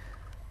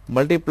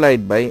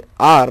multiplied by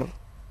r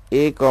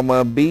a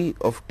comma b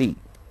of t,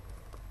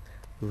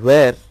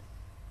 where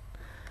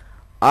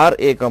r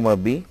a comma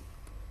b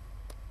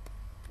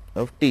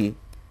of t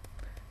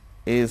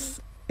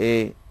is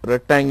a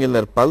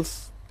rectangular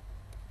pulse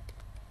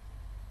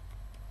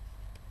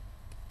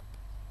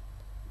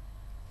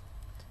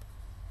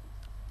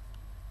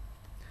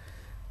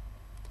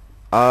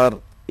r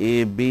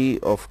a b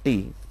of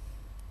t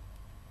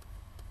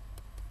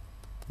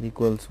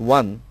equals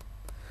 1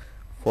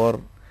 for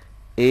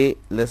a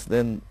less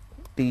than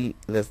t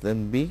less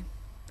than b,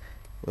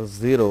 was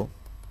 0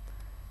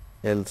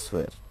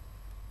 elsewhere.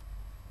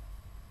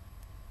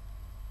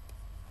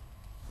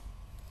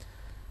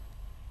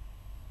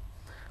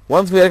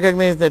 Once we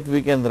recognize that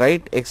we can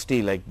write x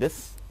t like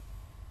this,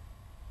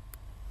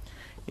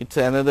 it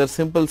is another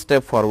simple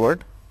step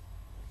forward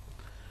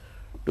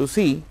to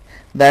see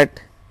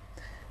that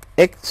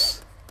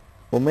x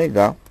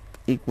omega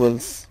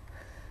equals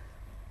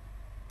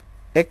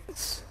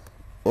x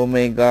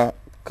omega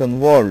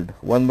convolved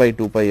 1 by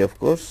 2 pi of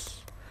course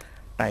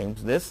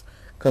times this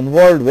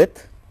convolved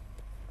with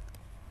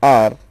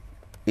r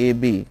a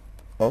b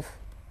of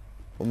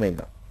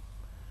omega.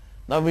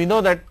 Now, we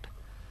know that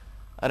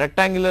a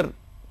rectangular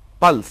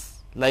pulse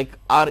like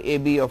r a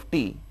b of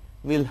t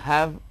will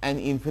have an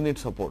infinite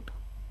support.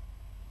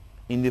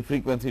 In the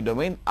frequency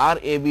domain, r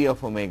a b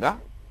of omega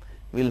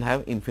will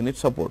have infinite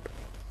support.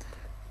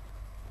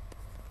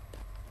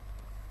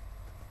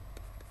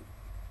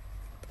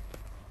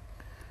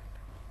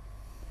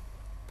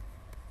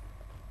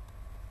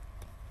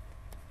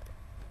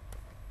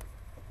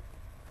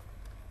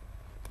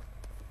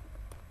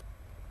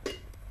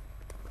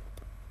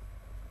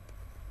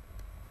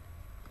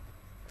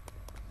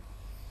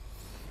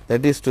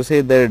 That is to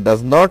say, there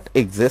does not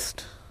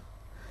exist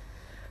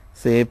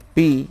say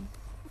p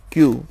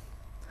q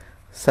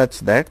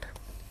such that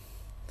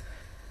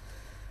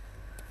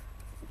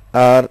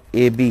r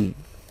a b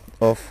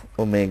of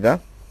omega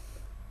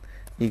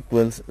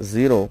equals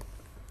 0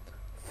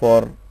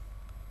 for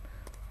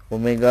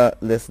omega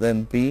less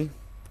than p,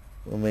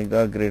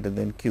 omega greater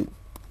than q.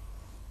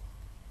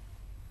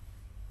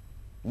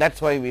 That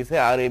is why we say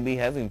r a b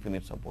has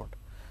infinite support.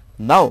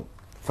 Now,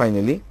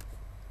 finally,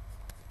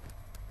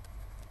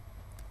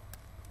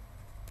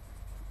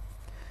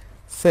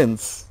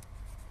 since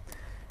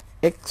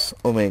x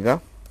omega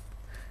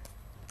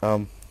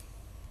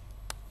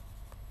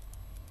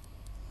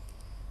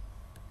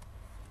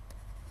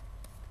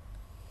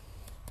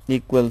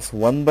equals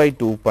 1 by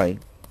 2 pi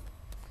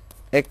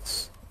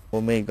x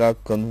omega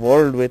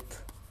convolved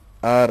with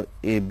r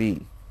a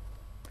b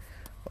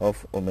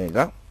of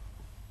omega,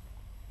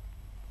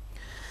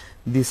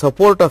 the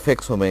support of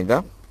x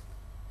omega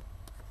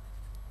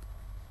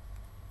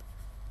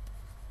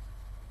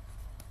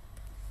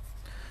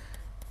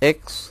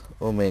x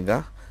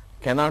omega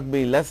cannot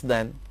be less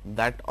than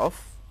that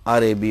of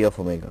r a b of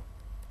omega.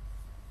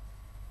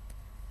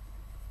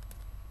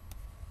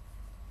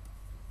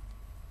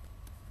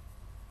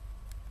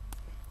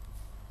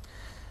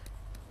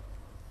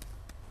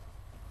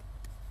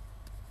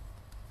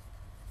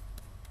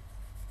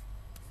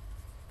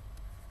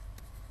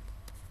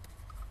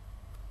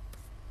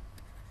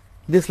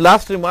 This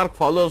last remark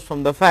follows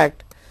from the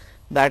fact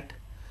that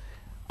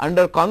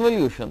under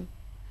convolution,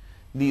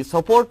 the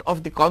support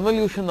of the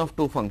convolution of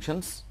two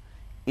functions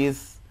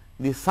is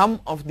the sum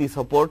of the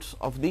supports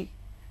of the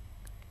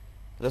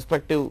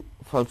respective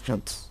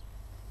functions.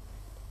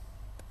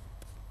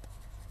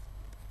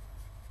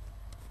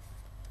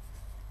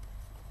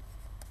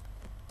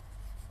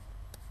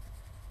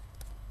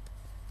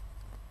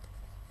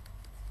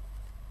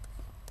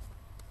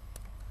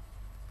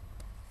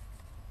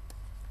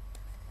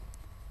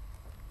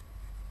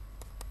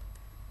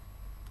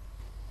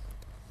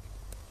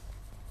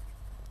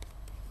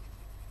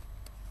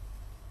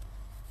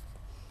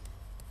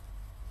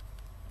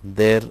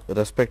 Their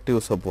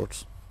respective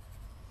supports.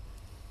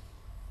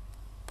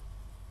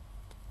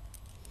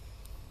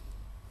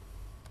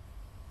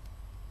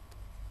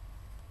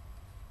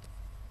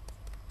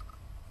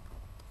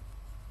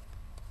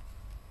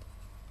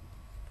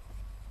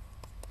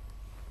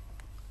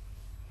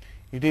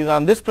 It is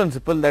on this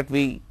principle that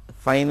we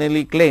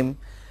finally claim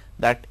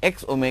that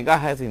x omega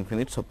has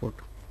infinite support.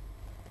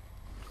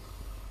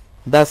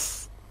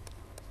 Thus,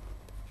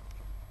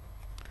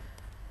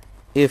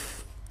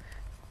 if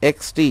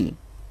x t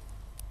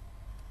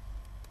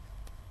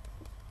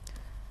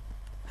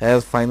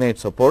has finite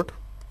support,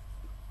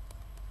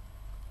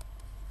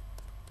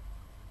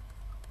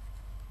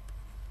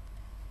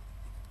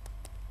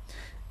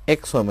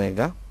 x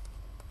omega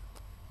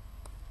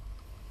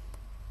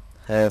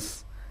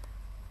has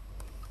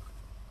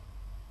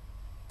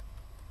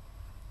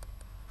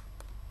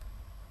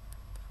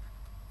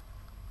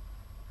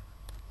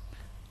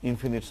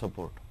infinite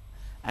support,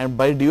 and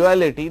by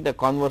duality the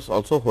converse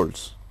also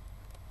holds.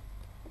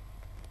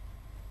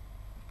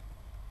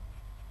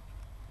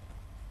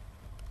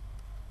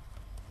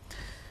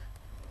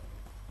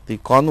 The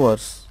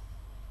converse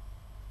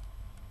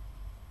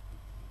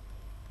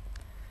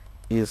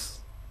is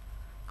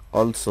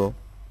also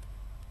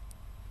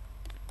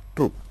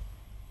true.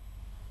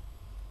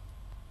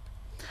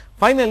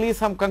 Finally,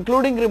 some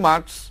concluding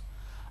remarks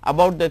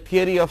about the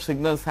theory of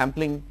signal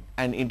sampling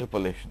and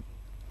interpolation.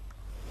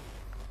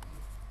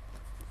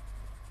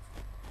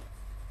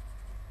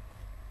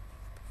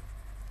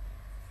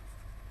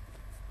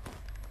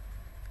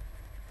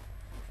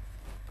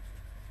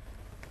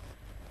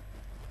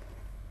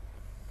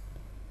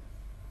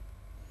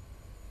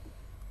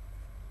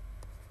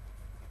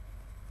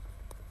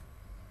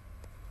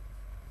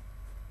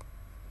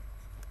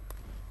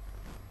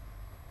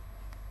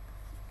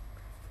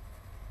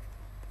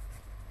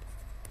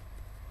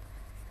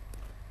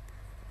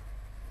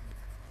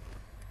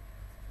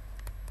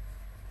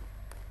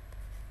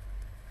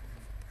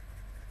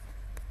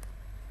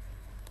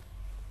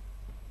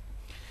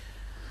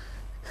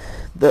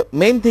 the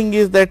main thing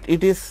is that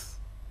it is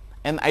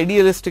an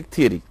idealistic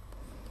theory.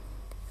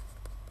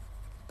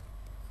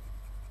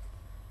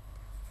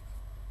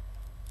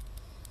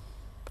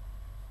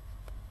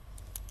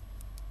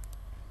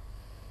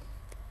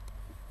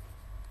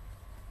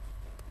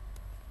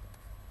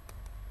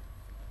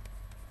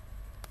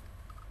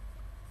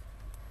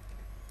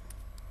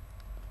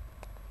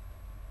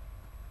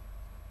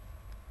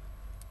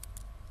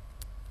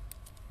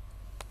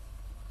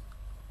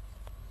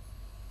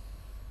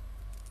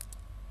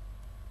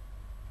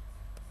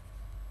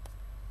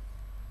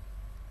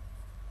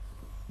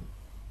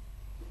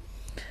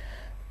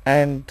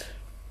 And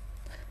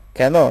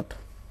cannot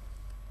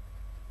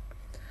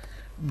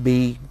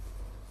be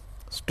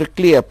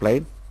strictly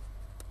applied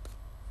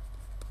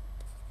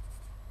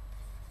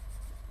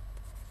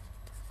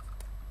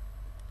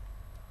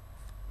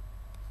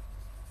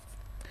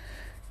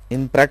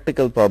in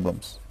practical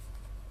problems.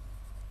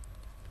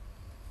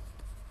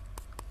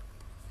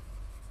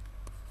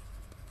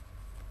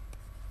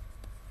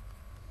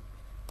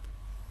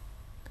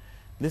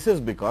 This is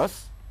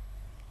because,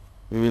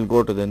 we will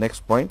go to the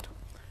next point,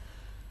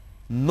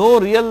 no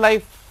real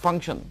life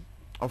function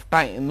of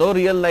time, no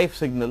real life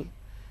signal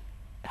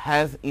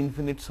has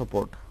infinite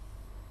support.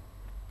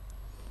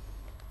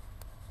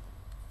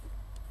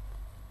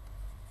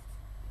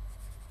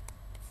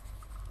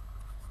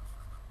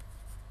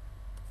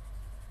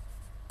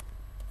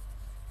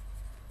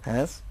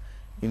 Has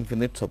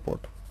infinite support.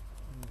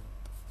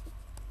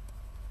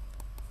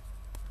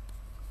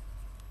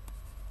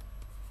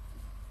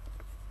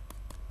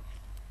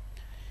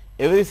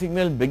 Every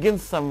signal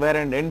begins somewhere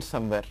and ends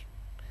somewhere,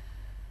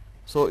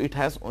 so it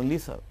has only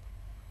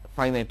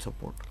finite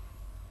support.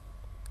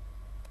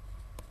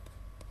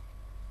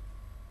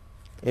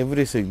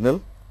 Every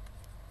signal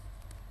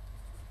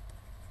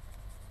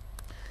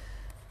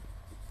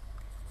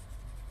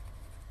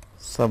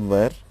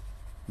somewhere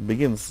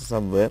begins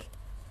somewhere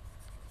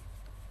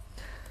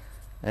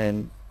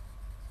and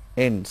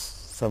ends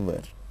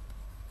somewhere,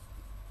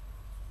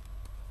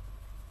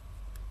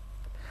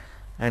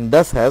 and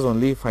thus has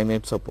only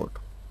finite support.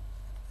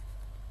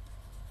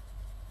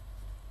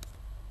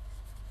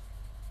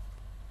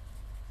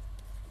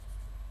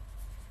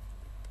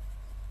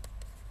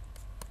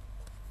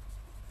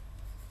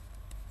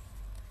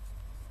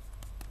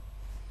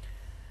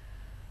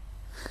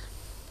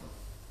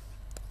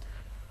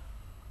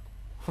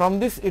 From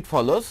this it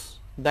follows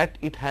that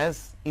it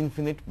has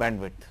infinite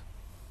bandwidth.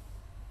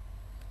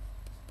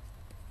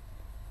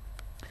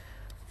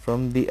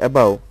 From the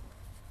above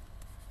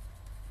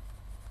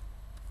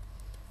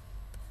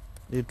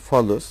it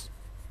follows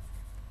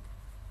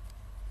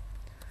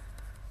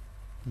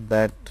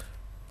that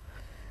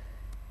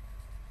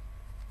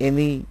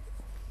any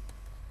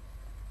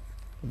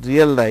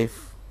real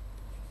life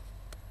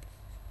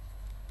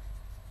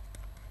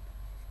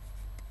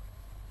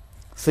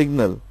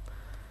signal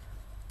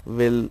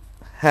will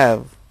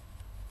have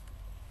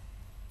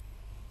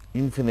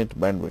infinite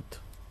bandwidth.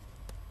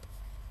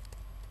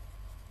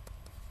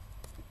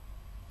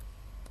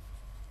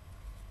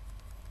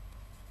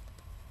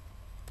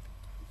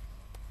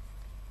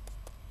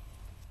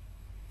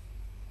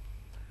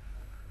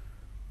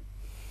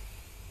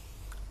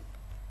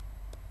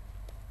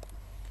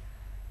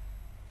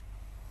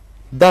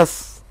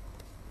 Thus,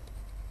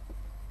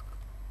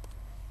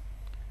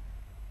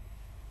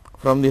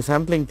 from the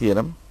sampling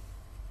theorem,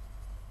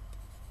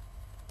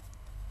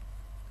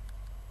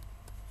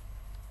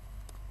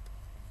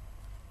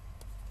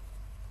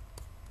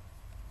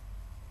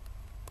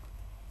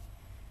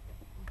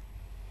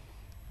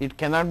 it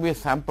cannot be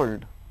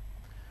sampled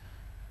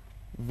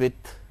with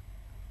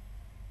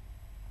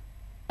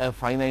a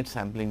finite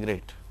sampling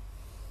rate.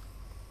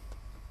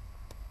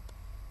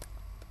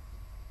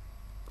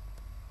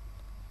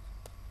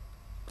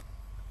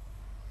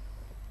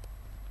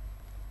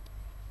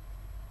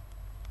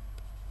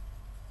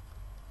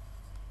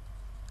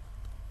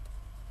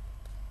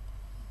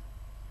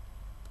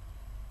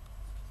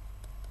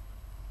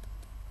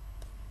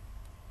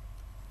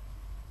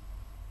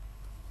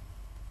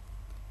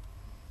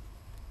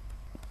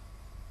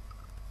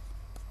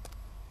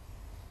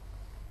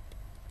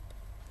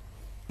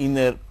 In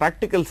a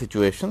practical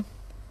situation,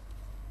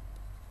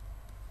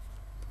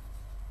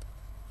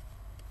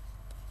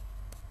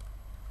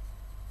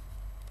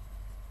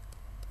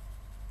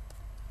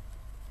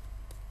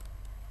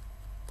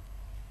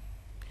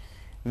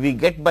 we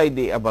get by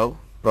the above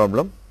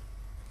problem,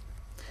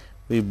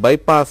 we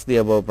bypass the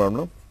above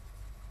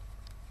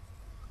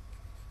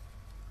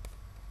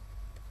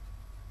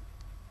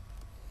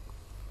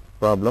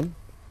problem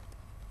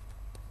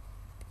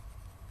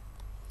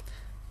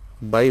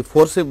by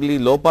forcibly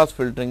low pass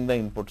filtering the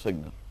input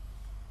signal.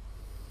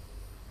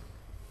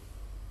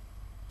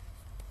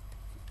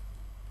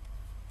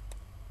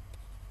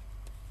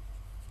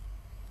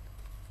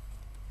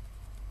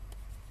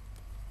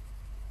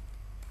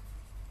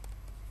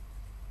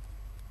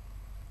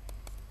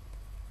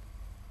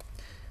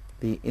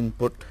 The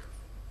input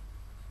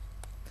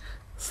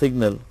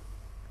signal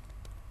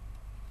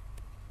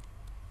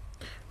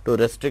to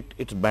restrict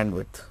its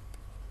bandwidth.